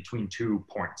data between 2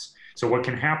 points. So what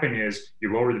can happen is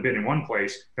you lower the bid in one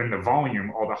place, then the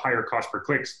volume, all the higher cost per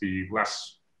clicks, the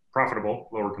less profitable,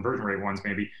 lower conversion rate ones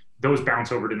maybe, those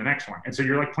bounce over to the next one. And so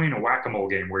you're like playing a whack-a-mole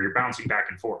game where you're bouncing back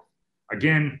and forth.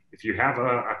 Again, if you have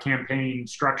a campaign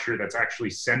structure that's actually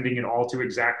sending it all to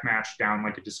exact match down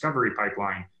like a discovery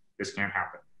pipeline, this can't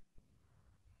happen.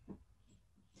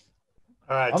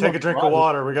 All right, take a drink of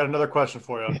water. We got another question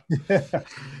for you.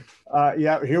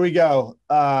 Yeah, here we go.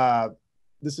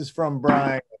 This is from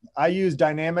Brian. I use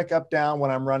dynamic up down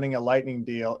when I'm running a lightning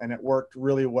deal, and it worked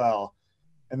really well.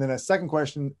 And then a second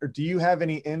question, do you have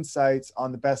any insights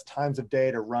on the best times of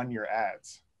day to run your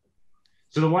ads?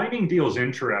 So the lightning deal is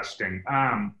interesting.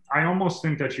 I almost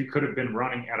think that you could have been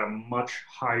running at a much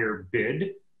higher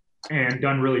bid and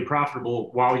done really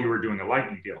profitable while you were doing a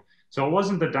lightning deal. So it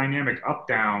wasn't the dynamic up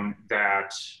down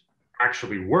that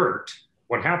actually worked.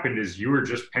 What happened is you were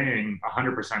just paying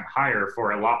 100% higher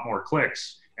for a lot more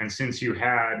clicks. And since you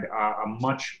had a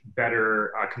much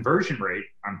better conversion rate,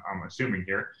 I'm assuming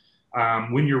here,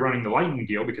 when you're running the lightning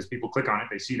deal, because people click on it,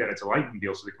 they see that it's a lightning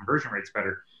deal, so the conversion rate's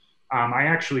better. I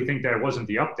actually think that it wasn't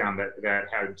the up down that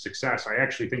had success. I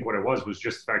actually think what it was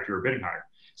just the fact you were bidding higher.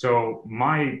 So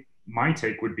my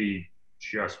take would be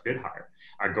just bid higher.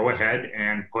 Go ahead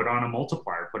and put on a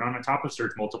multiplier, put on a top of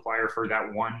search multiplier for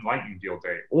that one lightning deal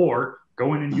day, or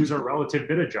go in and use our relative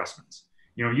bid adjustments.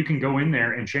 You can go in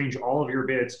there and change all of your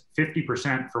bids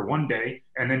 50% for one day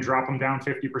and then drop them down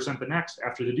 50% the next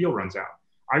after the deal runs out.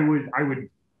 I would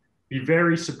be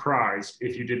very surprised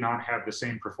if you did not have the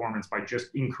same performance by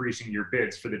just increasing your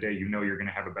bids for the day you're going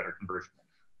to have a better conversion.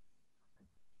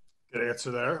 Good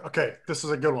answer there. Okay, this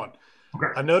is a good one. Okay.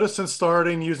 I noticed since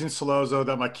starting using Solozo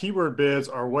that my keyword bids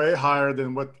are way higher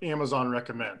than what Amazon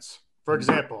recommends. For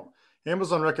example,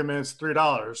 Amazon recommends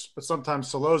 $3, but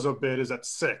sometimes Solozo bid is at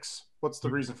 $6. What's the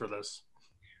reason for this?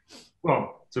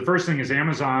 Well, so the first thing is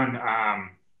Amazon,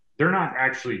 they're not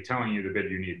actually telling you the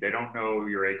bid you need. They don't know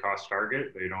your ACoS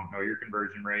target. They don't know your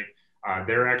conversion rate.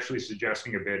 They're actually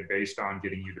suggesting a bid based on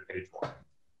getting you to page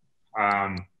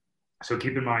one. So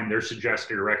keep in mind, their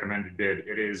suggested or recommended bid,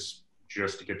 it is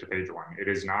just to get to page one. It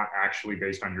is not actually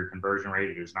based on your conversion rate.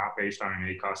 It is not based on an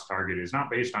ACoS target. It is not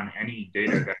based on any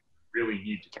data that you really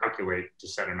need to calculate to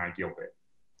set an ideal bid.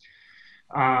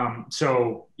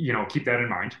 So, keep that in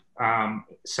mind.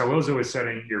 Solozo is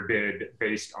setting your bid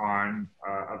based on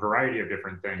a variety of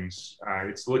different things.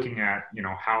 It's looking at,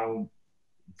 how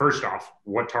first off,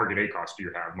 what target ACoS do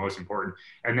you have? Most important.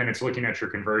 And then it's looking at your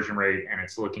conversion rate, and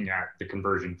it's looking at the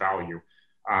conversion value.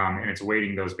 And it's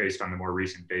weighting those based on the more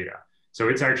recent data. So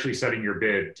it's actually setting your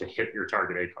bid to hit your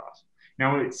target ACoS.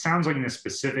 Now, it sounds like in this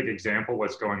specific example,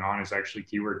 what's going on is actually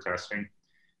keyword testing.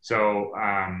 So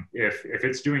if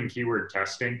it's doing keyword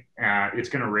testing, it's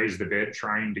going to raise the bid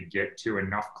trying to get to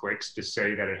enough clicks to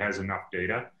say that it has enough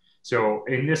data. So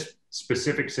in this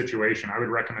specific situation, I would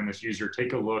recommend this user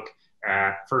take a look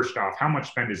at, first off, how much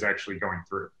spend is actually going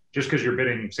through. Just because you're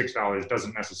bidding $6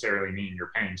 doesn't necessarily mean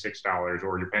you're paying $6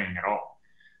 or you're paying at all.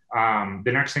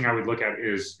 The next thing I would look at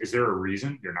is there a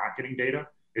reason you're not getting data?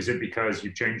 Is it because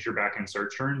you've changed your backend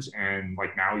search terms and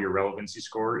like now your relevancy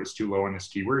score is too low on this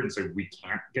keyword and so we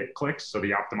can't get clicks? So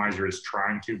the optimizer is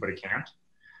trying to, but it can't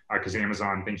because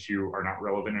Amazon thinks you are not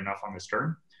relevant enough on this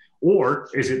term. Or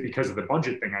is it because of the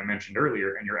budget thing I mentioned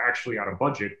earlier and you're actually out of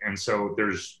budget and so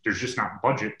there's just not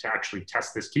budget to actually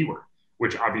test this keyword,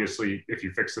 which obviously if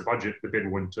you fix the budget, the bid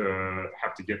wouldn't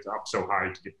have to get up so high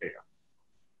to get data.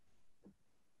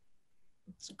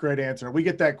 It's a great answer. We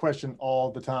get that question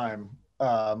all the time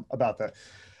about that.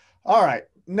 All right,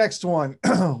 next one.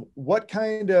 What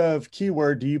kind of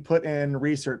keyword do you put in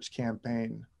research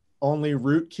campaign? Only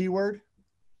root keyword?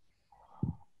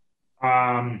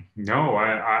 No,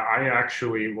 I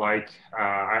actually like,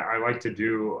 I like to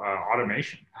do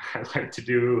automation. I like to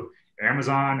do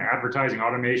Amazon advertising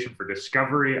automation for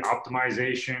discovery,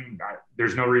 optimization.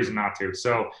 There's no reason not to.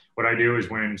 So what I do is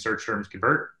when search terms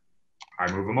convert,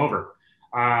 I move them over.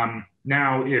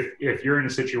 Now, if you're in a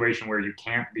situation where you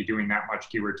can't be doing that much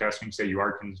keyword testing, say you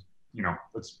are,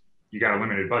 you got a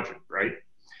limited budget, right?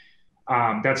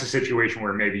 That's a situation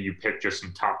where maybe you pick just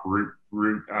some top root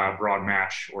broad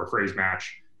match or phrase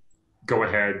match. Go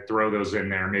ahead, throw those in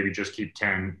there. Maybe just keep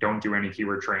 10. Don't do any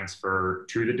keyword transfer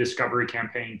to the discovery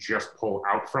campaign. Just pull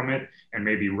out from it and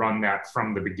maybe run that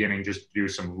from the beginning. Just do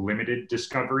some limited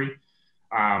discovery.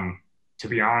 To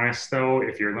be honest, though,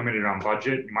 if you're limited on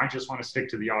budget, you might just want to stick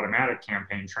to the automatic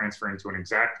campaign, transferring to an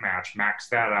exact match, max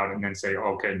that out, and then say,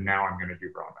 okay, now I'm going to do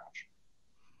broad match.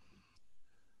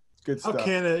 Good stuff.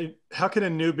 How can a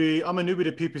newbie, I'm a newbie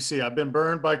to PPC. I've been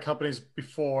burned by companies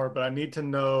before, but I need to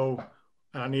know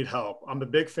and I need help. I'm a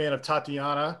big fan of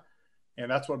Tatiana, and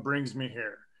that's what brings me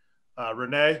here.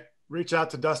 Renee, reach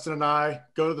out to Dustin and I,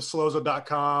 go to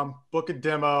theslozo.com, book a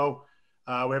demo.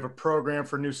 We have a program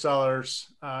for new sellers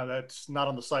that's not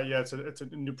on the site yet. It's a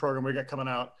new program we got coming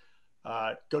out.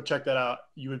 Go check that out.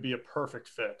 You would be a perfect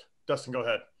fit. Dustin, go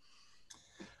ahead.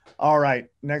 All right.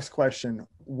 Next question.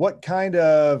 What kind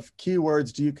of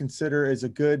keywords do you consider is a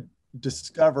good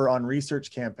discover on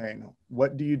research campaign?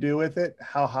 What do you do with it?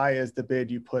 How high is the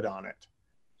bid you put on it?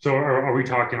 So are we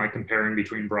talking like comparing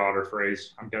between broad or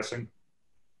phrase, I'm guessing?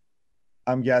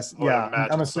 I'm guessing. Yeah.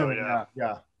 I'm assuming. So,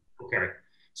 yeah. Okay.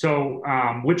 So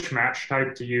which match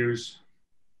type to use?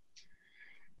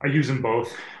 I use them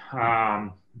both.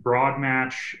 Broad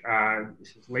match,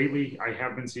 lately I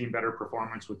have been seeing better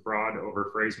performance with broad over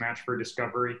phrase match for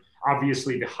discovery.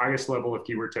 Obviously, the highest level of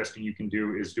keyword testing you can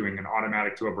do is doing an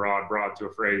automatic to a broad, broad to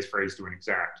a phrase, phrase to an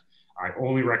exact. I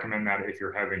only recommend that if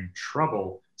you're having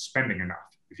trouble spending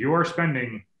enough. If you are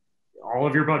spending all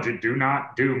of your budget, do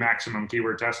not do maximum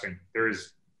keyword testing. There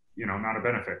is, not a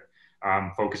benefit.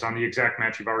 Focus on the exact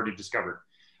match you've already discovered.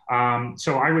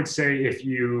 So I would say if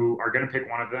you are going to pick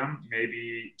one of them,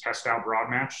 maybe test out broad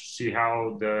match, see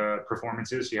how the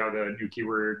performance is, see how the new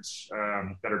keywords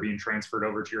that are being transferred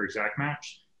over to your exact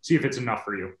match, see if it's enough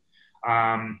for you.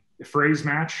 The phrase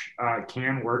match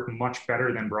can work much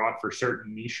better than broad for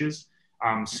certain niches.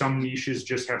 Some niches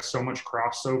just have so much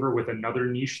crossover with another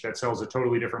niche that sells a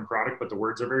totally different product, but the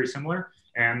words are very similar,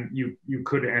 and you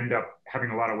could end up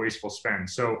having a lot of wasteful spend.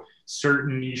 So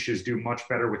certain niches do much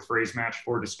better with phrase match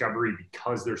for discovery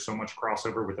because there's so much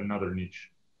crossover with another niche.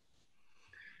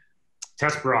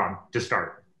 Test broad to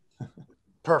start.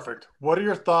 Perfect. What are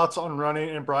your thoughts on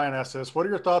running, and Brian asked this, what are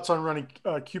your thoughts on running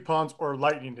coupons or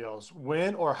lightning deals?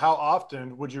 When or how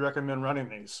often would you recommend running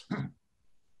these?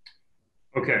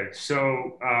 Okay,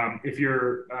 so if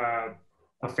you're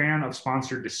a fan of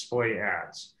sponsored display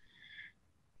ads,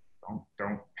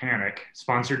 don't panic.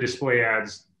 Sponsored display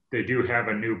ads, they do have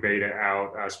a new beta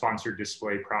out, sponsored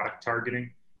display product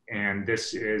targeting. And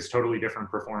this is totally different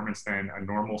performance than a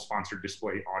normal sponsored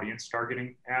display audience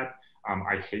targeting ad.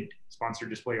 I hate sponsored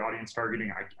display audience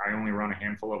targeting. I only run a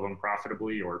handful of them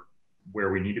profitably or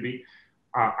where we need to be.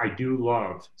 I do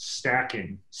love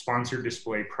stacking sponsored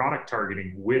display product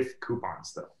targeting with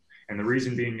coupons though. And the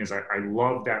reason being is I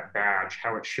love that badge,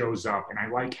 how it shows up. And I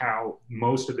like how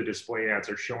most of the display ads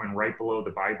are showing right below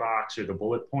the buy box or the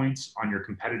bullet points on your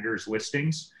competitors'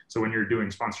 listings. So when you're doing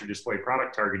sponsored display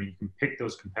product targeting, you can pick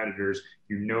those competitors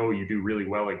you do really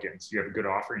well against. You have a good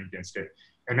offering against it.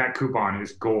 And that coupon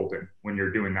is golden when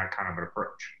you're doing that kind of an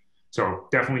approach. So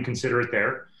definitely consider it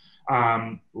there.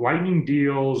 Lightning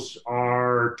deals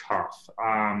are tough.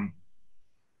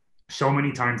 So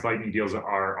many times lightning deals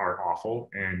are awful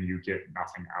and you get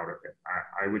nothing out of it.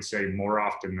 I would say more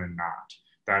often than not.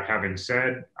 That having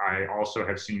said, I also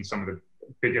have seen some of the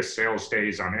biggest sales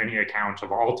days on any account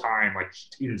of all time, like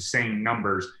insane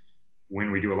numbers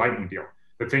when we do a lightning deal.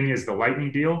 The thing is, the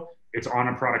lightning deal, it's on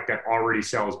a product that already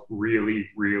sells really,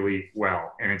 really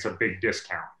well, and it's a big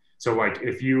discount. So like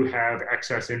if you have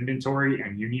excess inventory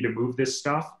and you need to move this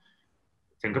stuff,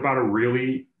 think about a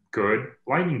really good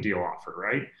lightning deal offer,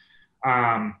 right?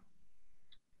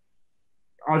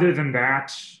 Other than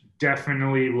that,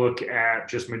 definitely look at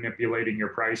just manipulating your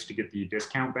price to get the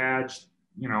discount badge.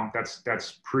 You know,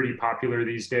 that's pretty popular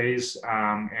these days,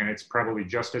 and it's probably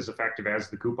just as effective as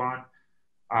the coupon.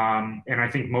 And I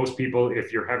think most people,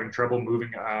 if you're having trouble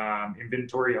moving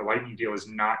inventory, a lightning deal is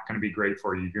not going to be great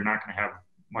for you. You're not going to have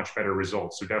much better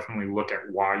results. So definitely look at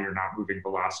why you're not moving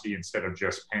velocity instead of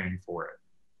just paying for it.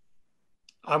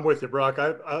 I'm with you, Brock.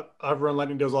 I've run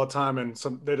lightning deals all the time, and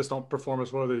they just don't perform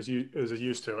as well as it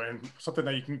used to. And something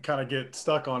that you can kind of get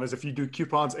stuck on is if you do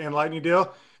coupons and lightning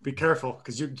deal, be careful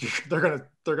because they're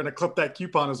gonna clip that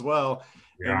coupon as well,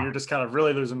 and you're just kind of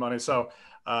really losing money. So,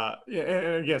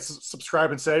 and again, subscribe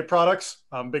and save products.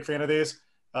 I'm a big fan of these.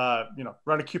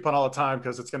 Run a coupon all the time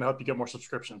because it's going to help you get more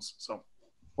subscriptions. So,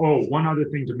 one other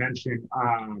thing to mention.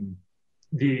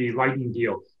 The lightning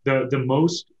deal. The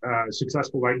most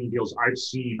successful lightning deals I've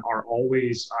seen are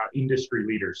always industry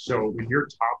leaders. So when you're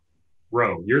top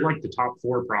row, you're like the top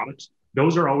 4 products.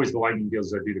 Those are always the lightning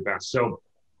deals that do the best. So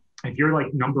if you're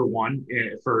like number 1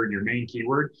 for your main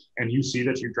keyword and you see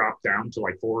that you drop down to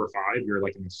like 4 or 5, you're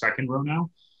like in the second row now.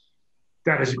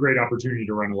 That is a great opportunity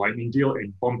to run a lightning deal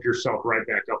and bump yourself right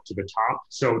back up to the top.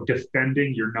 So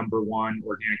defending your number 1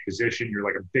 organic position, you're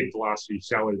like a big velocity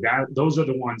seller. Those are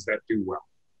the ones that do well.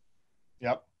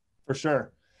 Yep, for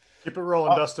sure. Keep it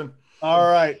rolling, Dustin.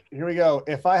 All right, here we go.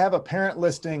 If I have a parent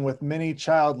listing with many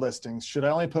child listings, should I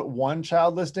only put 1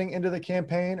 child listing into the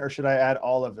campaign or should I add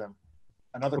all of them?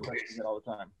 Another question I get all the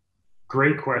time.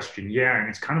 Great question. Yeah, and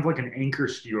it's kind of like an anchor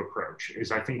skew approach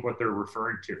is I think what they're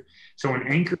referring to. So an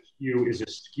anchor skew is a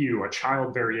skew, a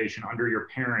child variation under your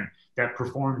parent that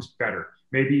performs better.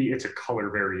 Maybe it's a color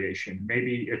variation.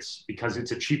 Maybe it's because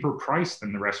it's a cheaper price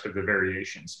than the rest of the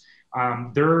variations.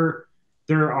 There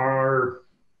are,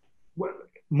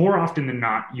 more often than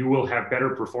not, you will have better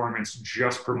performance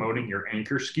just promoting your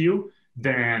anchor skew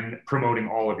than promoting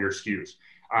all of your skews.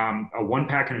 A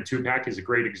 1-pack and a 2-pack is a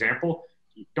great example.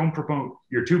 Don't promote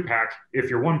your 2-pack if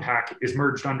your 1-pack is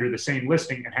merged under the same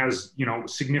listing and has,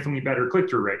 significantly better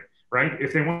click-through rate, right?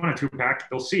 If they want a 2-pack,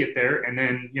 they'll see it there. And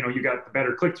then, you got the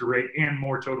better click-through rate and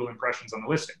more total impressions on the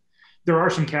listing. There are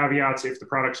some caveats. If the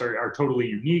products are totally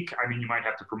unique, I mean, you might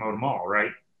have to promote them all,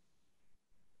 right?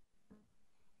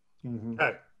 Mm-hmm.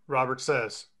 Okay. Robert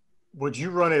says, would you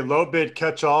run a low bid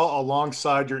catch-all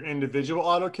alongside your individual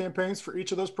auto campaigns for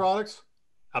each of those products?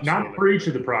 Absolutely. Not for each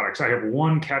of the products. I have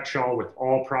 1 catch-all with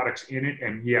all products in it.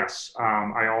 And yes,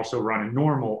 I also run a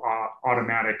normal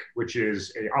automatic, which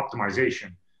is a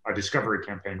optimization, a discovery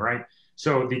campaign, right?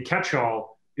 So the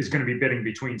catch-all is going to be bidding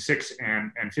between 6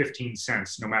 and 15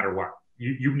 cents no matter what.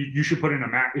 You should put in a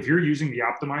max. If you're using the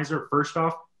optimizer, first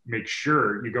off, make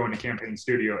sure you go into Campaign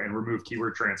Studio and remove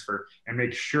keyword transfer and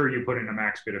make sure you put in a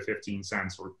max bid of 15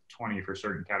 cents or 20 for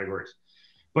certain categories.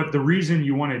 But the reason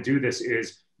you want to do this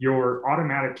is your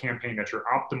automatic campaign that you're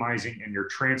optimizing and you're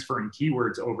transferring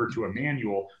keywords over to a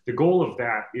manual. The goal of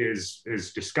that is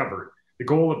discovery. The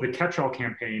goal of the catch-all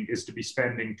campaign is to be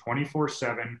spending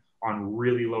 24/7 on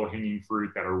really low-hanging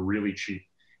fruit that are really cheap.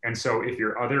 And so if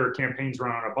your other campaigns run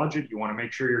on a budget, you want to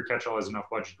make sure your catch-all has enough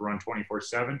budget to run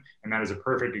 24/7. And that is a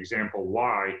perfect example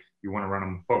why you want to run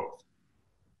them both.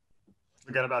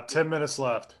 We got about 10 minutes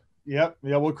left. Yep.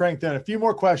 Yeah, we'll crank down a few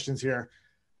more questions here.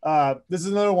 This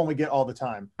is another one we get all the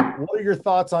time. What are your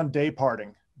thoughts on day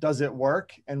parting? Does it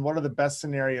work? And what are the best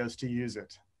scenarios to use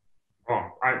it?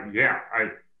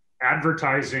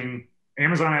 Advertising,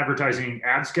 Amazon advertising,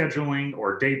 ad scheduling,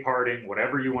 or day parting,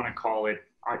 whatever you want to call it,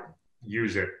 I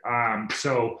use it.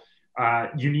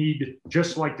 You need,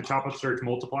 just like the top of search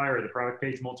multiplier or the product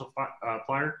page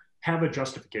multiplier, have a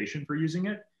justification for using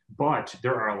it, but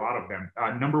there are a lot of them.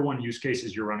 Number 1 use case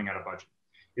is you're running out of budget.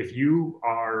 If you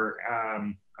are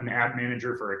an ad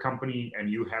manager for a company and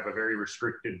you have a very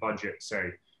restricted budget,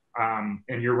 say,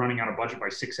 and you're running out of budget by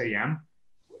 6 a.m.,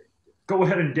 go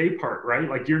ahead and day part, right?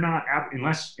 Like you're not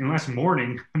unless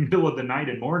morning, middle of the night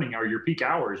and morning are your peak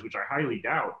hours, which I highly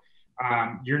doubt.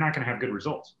 You're not going to have good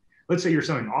results. Let's say you're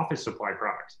selling office supply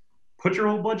products. Put your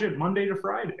whole budget Monday to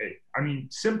Friday. I mean,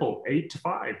 simple, 8 to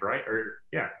 5, right? Or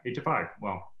yeah, 8 to 5.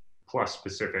 Well, plus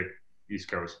specific East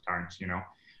Coast times, you know.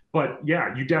 But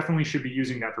yeah, you definitely should be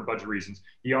using that for budget reasons.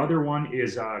 The other one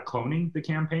is cloning the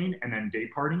campaign and then day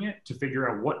parting it to figure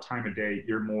out what time of day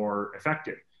you're more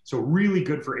effective. So really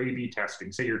good for A/B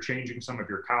testing. Say you're changing some of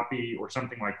your copy or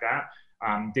something like that.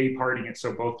 Day parting it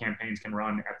so both campaigns can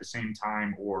run at the same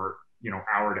time or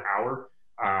hour to hour.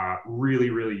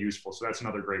 Really, really useful. So that's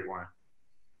another great one.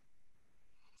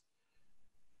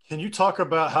 Can you talk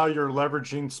about how you're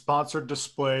leveraging sponsored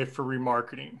display for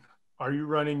remarketing? Are you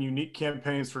running unique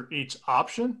campaigns for each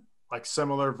option, like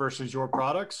similar versus your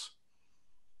products?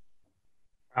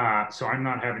 So I'm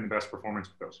not having the best performance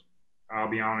with those. I'll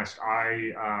be honest.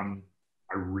 I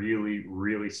really,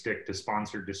 really stick to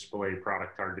sponsored display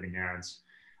product targeting ads.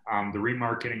 The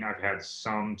remarketing, I've had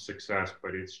some success,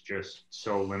 but it's just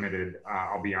so limited.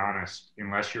 I'll be honest,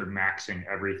 unless you're maxing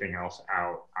everything else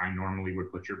out, I normally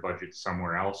would put your budget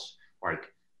somewhere else,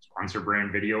 like sponsor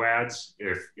brand video ads.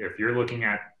 If you're looking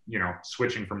at,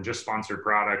 switching from just sponsored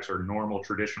products or normal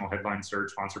traditional headline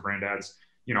search sponsor brand ads,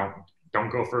 don't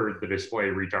go for the display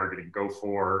retargeting. Go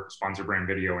for sponsor brand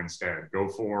video instead. Go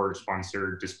for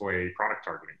sponsored display product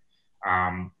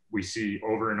targeting. We see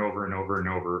over and over and over and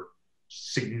over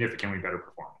significantly better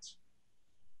performance.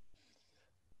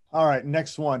 All right,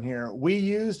 next one here. We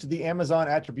used the Amazon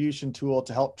attribution tool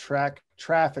to help track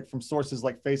traffic from sources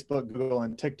like Facebook, Google,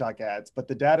 and TikTok ads, but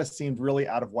the data seemed really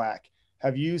out of whack.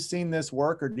 Have you seen this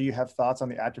work, or do you have thoughts on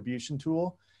the attribution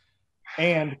tool?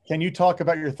 And can you talk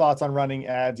about your thoughts on running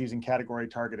ads using category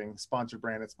targeting, sponsored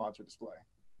brand and sponsored display?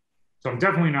 So I'm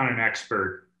definitely not an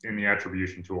expert in the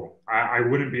attribution tool. I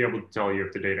wouldn't be able to tell you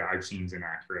if the data I've seen is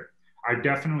inaccurate. I've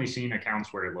definitely seen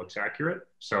accounts where it looks accurate.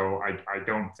 So I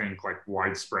don't think like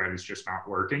widespread is just not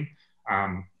working.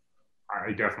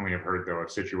 I definitely have heard though of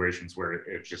situations where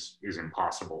it just is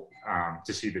impossible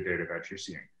to see the data that you're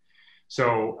seeing.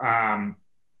 So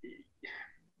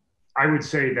I would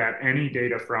say that any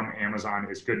data from Amazon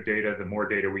is good data. The more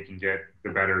data we can get, the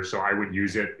better. So I would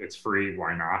use it. It's free.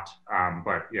 Why not?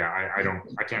 But yeah,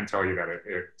 I can't tell you that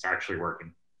it's actually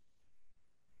working.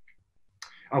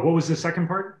 What was the second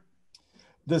part?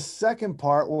 The second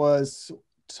part was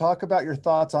talk about your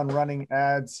thoughts on running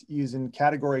ads using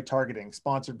category targeting,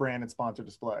 sponsored brand and sponsored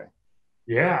display.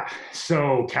 Yeah,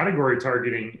 so category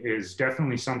targeting is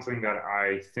definitely something that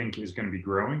I think is going to be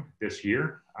growing this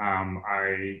year.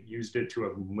 I used it to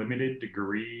a limited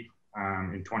degree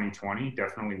in 2020,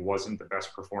 definitely wasn't the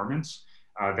best performance.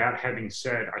 That having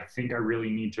said, I think I really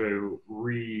need to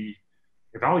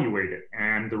reevaluate it.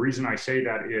 And the reason I say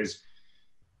that is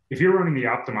if you're running the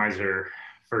optimizer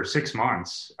for 6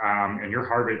 months and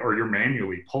you're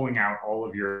manually pulling out all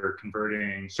of your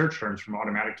converting search terms from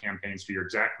automatic campaigns to your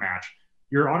exact match,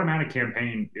 your automatic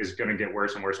campaign is going to get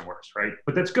worse and worse and worse, right?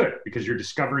 But that's good because you're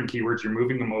discovering keywords, you're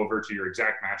moving them over to your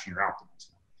exact match and you're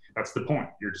optimizing. That's the point,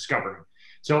 you're discovering.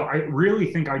 So I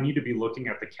really think I need to be looking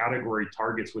at the category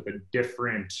targets with a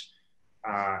different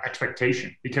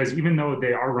expectation, because even though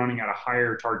they are running at a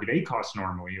higher target ACoS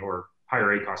normally, or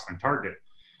higher ACoS than target,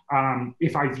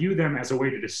 if I view them as a way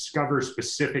to discover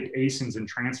specific ASINs and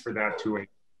transfer that to an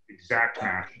exact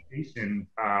match ASIN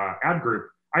ad group,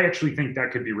 I actually think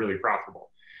that could be really profitable.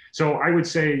 So I would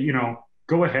say,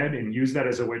 go ahead and use that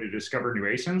as a way to discover new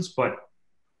ASINs, but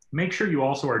make sure you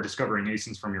also are discovering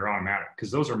ASINs from your automatic, because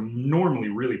those are normally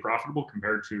really profitable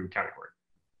compared to category.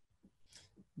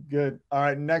 Good. All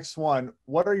right, next one.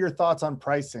 What are your thoughts on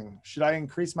pricing? Should I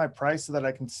increase my price so that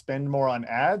I can spend more on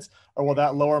ads, or will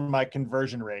that lower my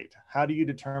conversion rate? How do you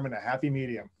determine a happy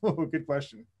medium? Good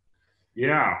question.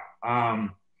 Yeah.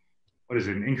 What is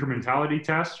it? An incrementality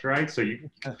test, right? So you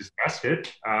can just test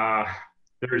it.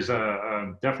 There's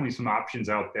definitely some options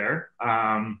out there.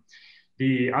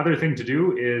 The other thing to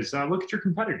do is look at your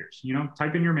competitors.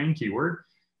 Type in your main keyword,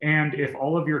 and if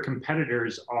all of your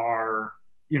competitors are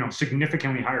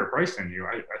significantly higher price than you,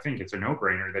 I think it's a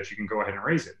no-brainer that you can go ahead and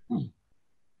raise it.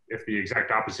 If the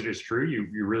exact opposite is true,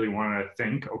 you really want to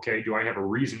think, okay, do I have a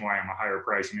reason why I'm a higher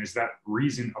price? And is that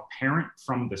reason apparent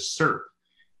from the SERP?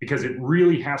 Because it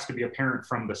really has to be apparent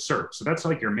from the SERP. So that's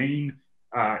like your main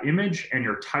image and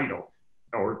your title,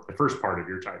 or the first part of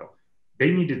your title. They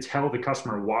need to tell the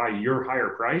customer why you're higher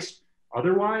priced.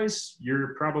 Otherwise,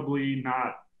 you're probably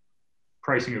not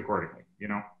pricing accordingly,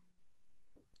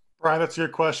 Brian, that's your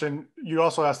question. You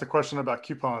also asked a question about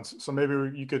coupons. So maybe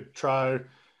you could try,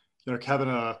 having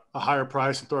a higher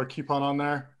price and throw a coupon on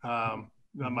there.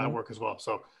 that might work as well.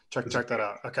 So check that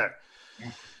out. Okay.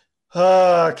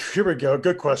 Yeah. Here we go.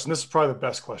 Good question. This is probably the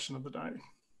best question of the night.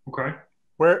 Okay.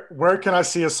 Where can I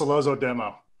see a Solozo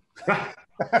demo? I'm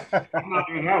not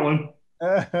doing that one.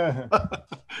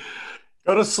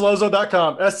 Go to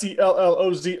Solozo.com,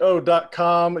 SELLOZO.com.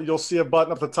 You'll see a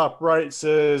button up the top right. It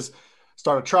says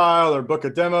start a trial or book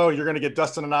a demo. You're going to get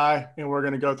Dustin and I, and we're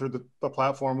going to go through the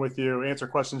platform with you, answer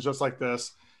questions just like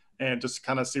this, and just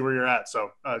kind of see where you're at. So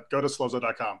go to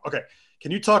Solozo.com. Okay. Can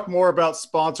you talk more about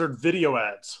sponsored video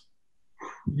ads?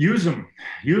 Use them.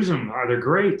 They're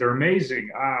great. They're amazing.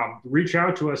 Reach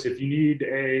out to us if you need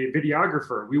a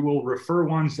videographer. We will refer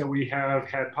ones that we have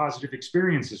had positive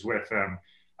experiences with them.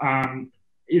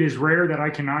 It is rare that I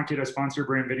cannot get a sponsor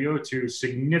brand video to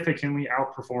significantly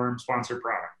outperform sponsored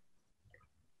product.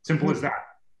 Simple as that.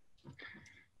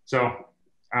 So,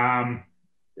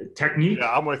 technique.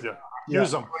 Yeah, I'm with you.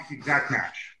 Use them. Like exact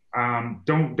match.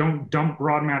 Don't dump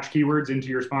broad match keywords into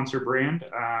your sponsor brand.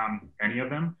 Any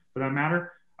of them for that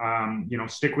matter.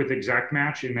 Stick with exact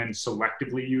match and then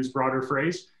selectively use broader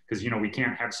phrase because we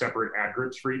can't have separate ad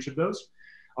groups for each of those.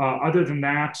 Other than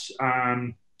that,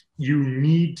 you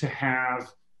need to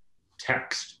have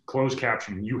text, closed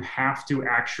caption. You have to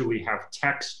actually have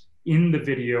text in the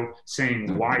video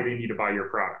saying why they need to buy your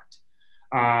product.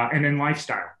 And then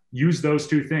lifestyle. Use those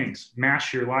two things.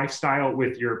 Match your lifestyle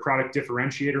with your product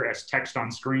differentiator as text on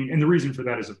screen. And the reason for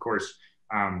that is, of course,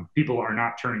 people are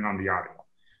not turning on the audio.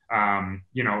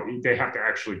 They have to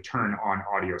actually turn on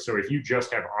audio. So if you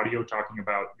just have audio talking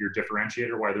about your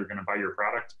differentiator, why they're going to buy your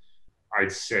product,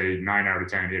 I'd say 9 out of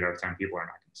 10, 8 out of 10 people are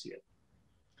not going to see it.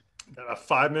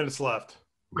 5 minutes left.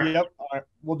 Okay. Yep. All right.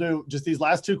 We'll do just these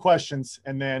last two questions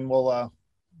and then we'll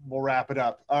wrap it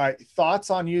up. All right. Thoughts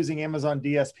on using Amazon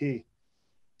DSP?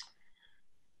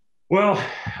 Well,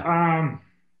 I'm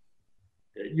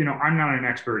not an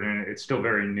expert in it. It's still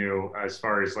very new as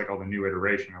far as like all the new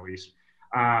iteration, at least.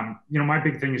 My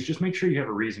big thing is just make sure you have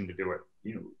a reason to do it.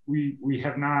 We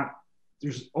have not,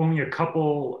 there's only a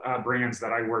couple brands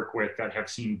that I work with that have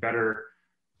seen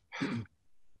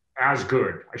as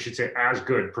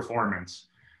good performance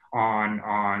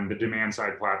on the demand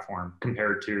side platform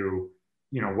compared to,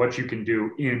 what you can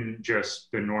do in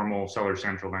just the normal Seller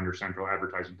Central, Vendor Central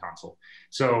advertising console.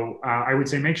 So I would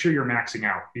say make sure you're maxing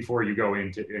out before you go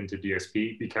into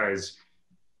DSP, because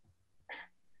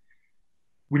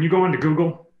when you go into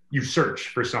Google, you search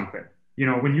for something.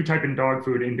 When you type in dog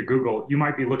food into Google, you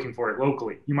might be looking for it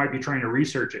locally. You might be trying to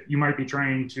research it. You might be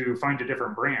trying to find a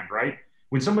different brand, right?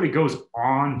 When somebody goes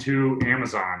on to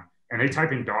Amazon and they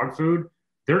type in dog food,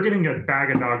 they're getting a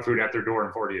bag of dog food at their door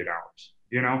in 48 hours,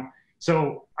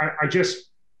 So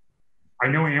I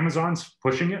know Amazon's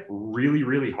pushing it really,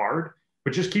 really hard,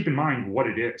 but just keep in mind what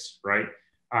it is, right?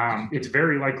 It's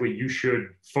very likely you should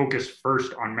focus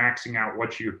first on maxing out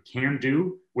what you can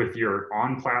do with your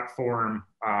on-platform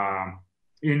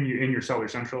in your Seller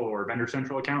Central or Vendor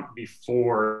Central account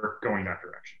before going that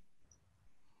direction.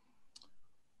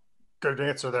 Good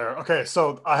answer there. Okay,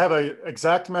 so I have a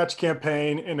exact match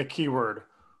campaign in a keyword.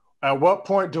 At what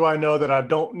point do I know that I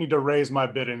don't need to raise my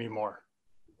bid anymore?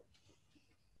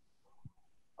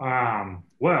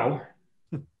 Well,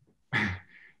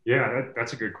 yeah,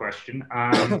 that's a good question.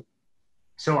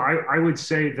 So I would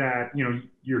say that,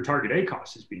 your target A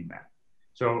cost is being met.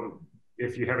 So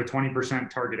if you have a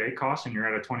 20% target A cost and you're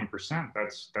at a 20%,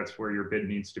 that's where your bid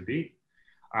needs to be.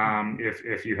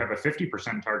 If you have a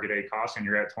 50% target A cost and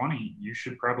you're at 20, you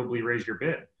should probably raise your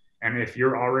bid. And if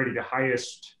you're already the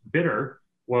highest bidder,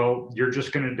 well, you're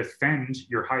just going to defend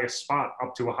your highest spot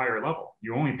up to a higher level.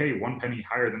 You only pay 1 penny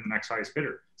higher than the next highest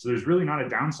bidder. So there's really not a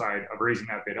downside of raising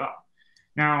that bid up.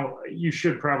 Now, you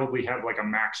should probably have like a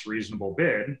max reasonable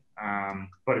bid,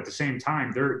 but at the same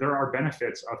time, there are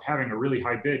benefits of having a really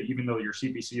high bid, even though your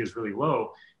CPC is really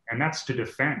low, and that's to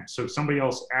defend. So if somebody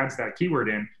else adds that keyword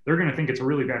in, they're going to think it's a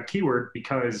really bad keyword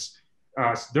because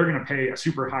they're going to pay a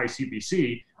super high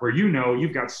CPC where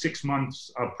you've got 6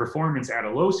 months of performance at a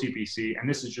low CPC, and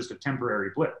this is just a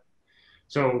temporary blip.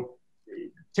 So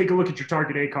take a look at your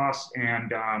target A costs and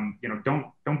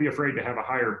don't be afraid to have a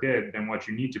higher bid than what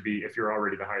you need to be if you're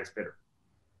already the highest bidder.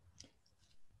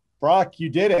 Brock, you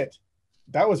did it.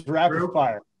 That was rapid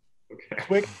fire. Okay.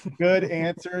 Quick, good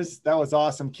answers. That was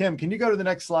awesome. Kim, can you go to the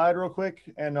next slide real quick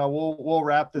and we'll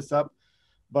wrap this up.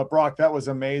 But Brock, that was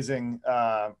amazing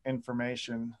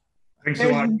information. Thanks a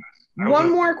lot.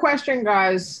 One more question,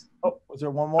 guys. Oh, was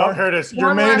there one more? Oh, here it is.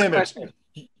 Your main image. Question.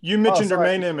 You mentioned your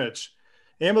main image.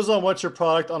 Amazon wants your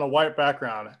product on a white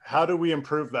background. How do we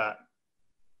improve that?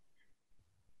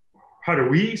 How do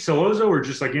we, Solozo, or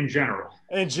just like in general?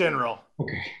 In general.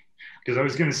 Okay. Because I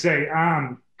was going to say,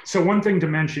 So one thing to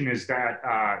mention is that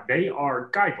they are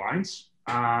guidelines.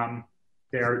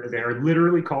 They're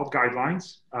literally called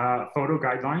guidelines, photo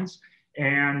guidelines.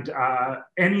 And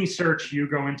any search you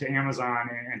go into Amazon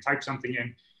and type something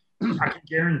in, I can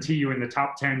guarantee you in the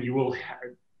top 10, you will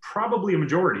probably a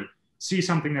majority see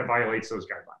something that violates those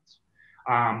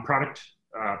guidelines. Product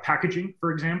packaging,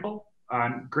 for example,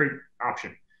 great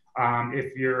option.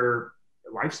 If you're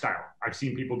lifestyle, I've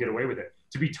seen people get away with it.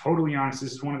 To be totally honest,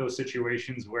 this is one of those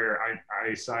situations where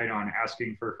I side on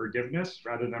asking for forgiveness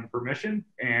rather than permission.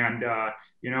 And,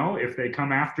 you know, if they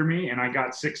come after me and I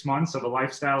got 6 months of a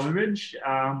lifestyle image,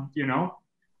 you know,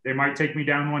 they might take me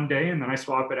down one day and then I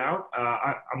swap it out.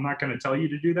 I'm not going to tell you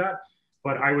to do that,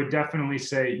 but I would definitely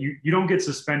say you don't get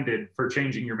suspended for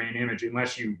changing your main image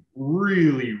unless you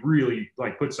really, really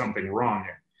like put something wrong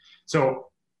in. So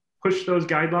push those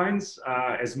guidelines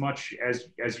as much as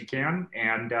you can.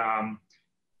 And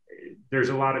there's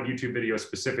a lot of YouTube videos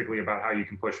specifically about how you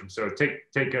can push them. So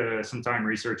take some time,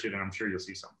 research it, and I'm sure you'll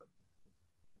see something.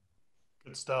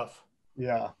 Good stuff.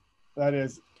 Yeah, that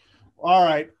is. All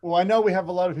right. Well, I know we have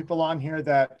a lot of people on here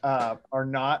that are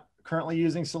not currently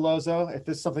using Celozo. If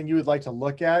this is something you would like to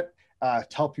look at to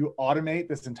help you automate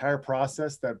this entire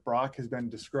process that Brock has been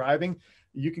describing,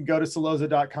 you can go to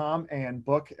Celozo.com and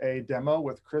book a demo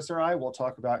with Chris or I. We'll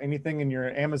talk about anything in your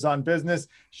Amazon business,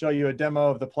 show you a demo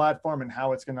of the platform and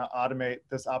how it's going to automate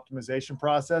this optimization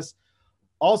process.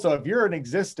 Also, if you're an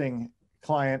existing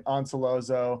client on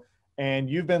Celozo and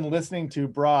you've been listening to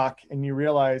Brock and you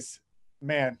realize,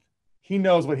 man, he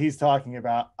knows what he's talking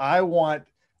about. I want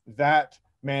that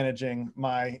managing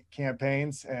my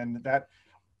campaigns, and that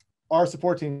our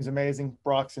support team is amazing.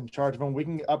 Brock's in charge of them. We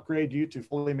can upgrade you to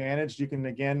fully managed. You can,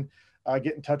 again,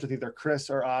 get in touch with either Chris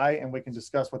or I, and we can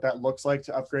discuss what that looks like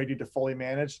to upgrade you to fully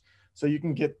managed. So you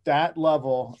can get that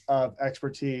level of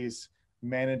expertise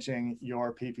managing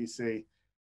your PPC.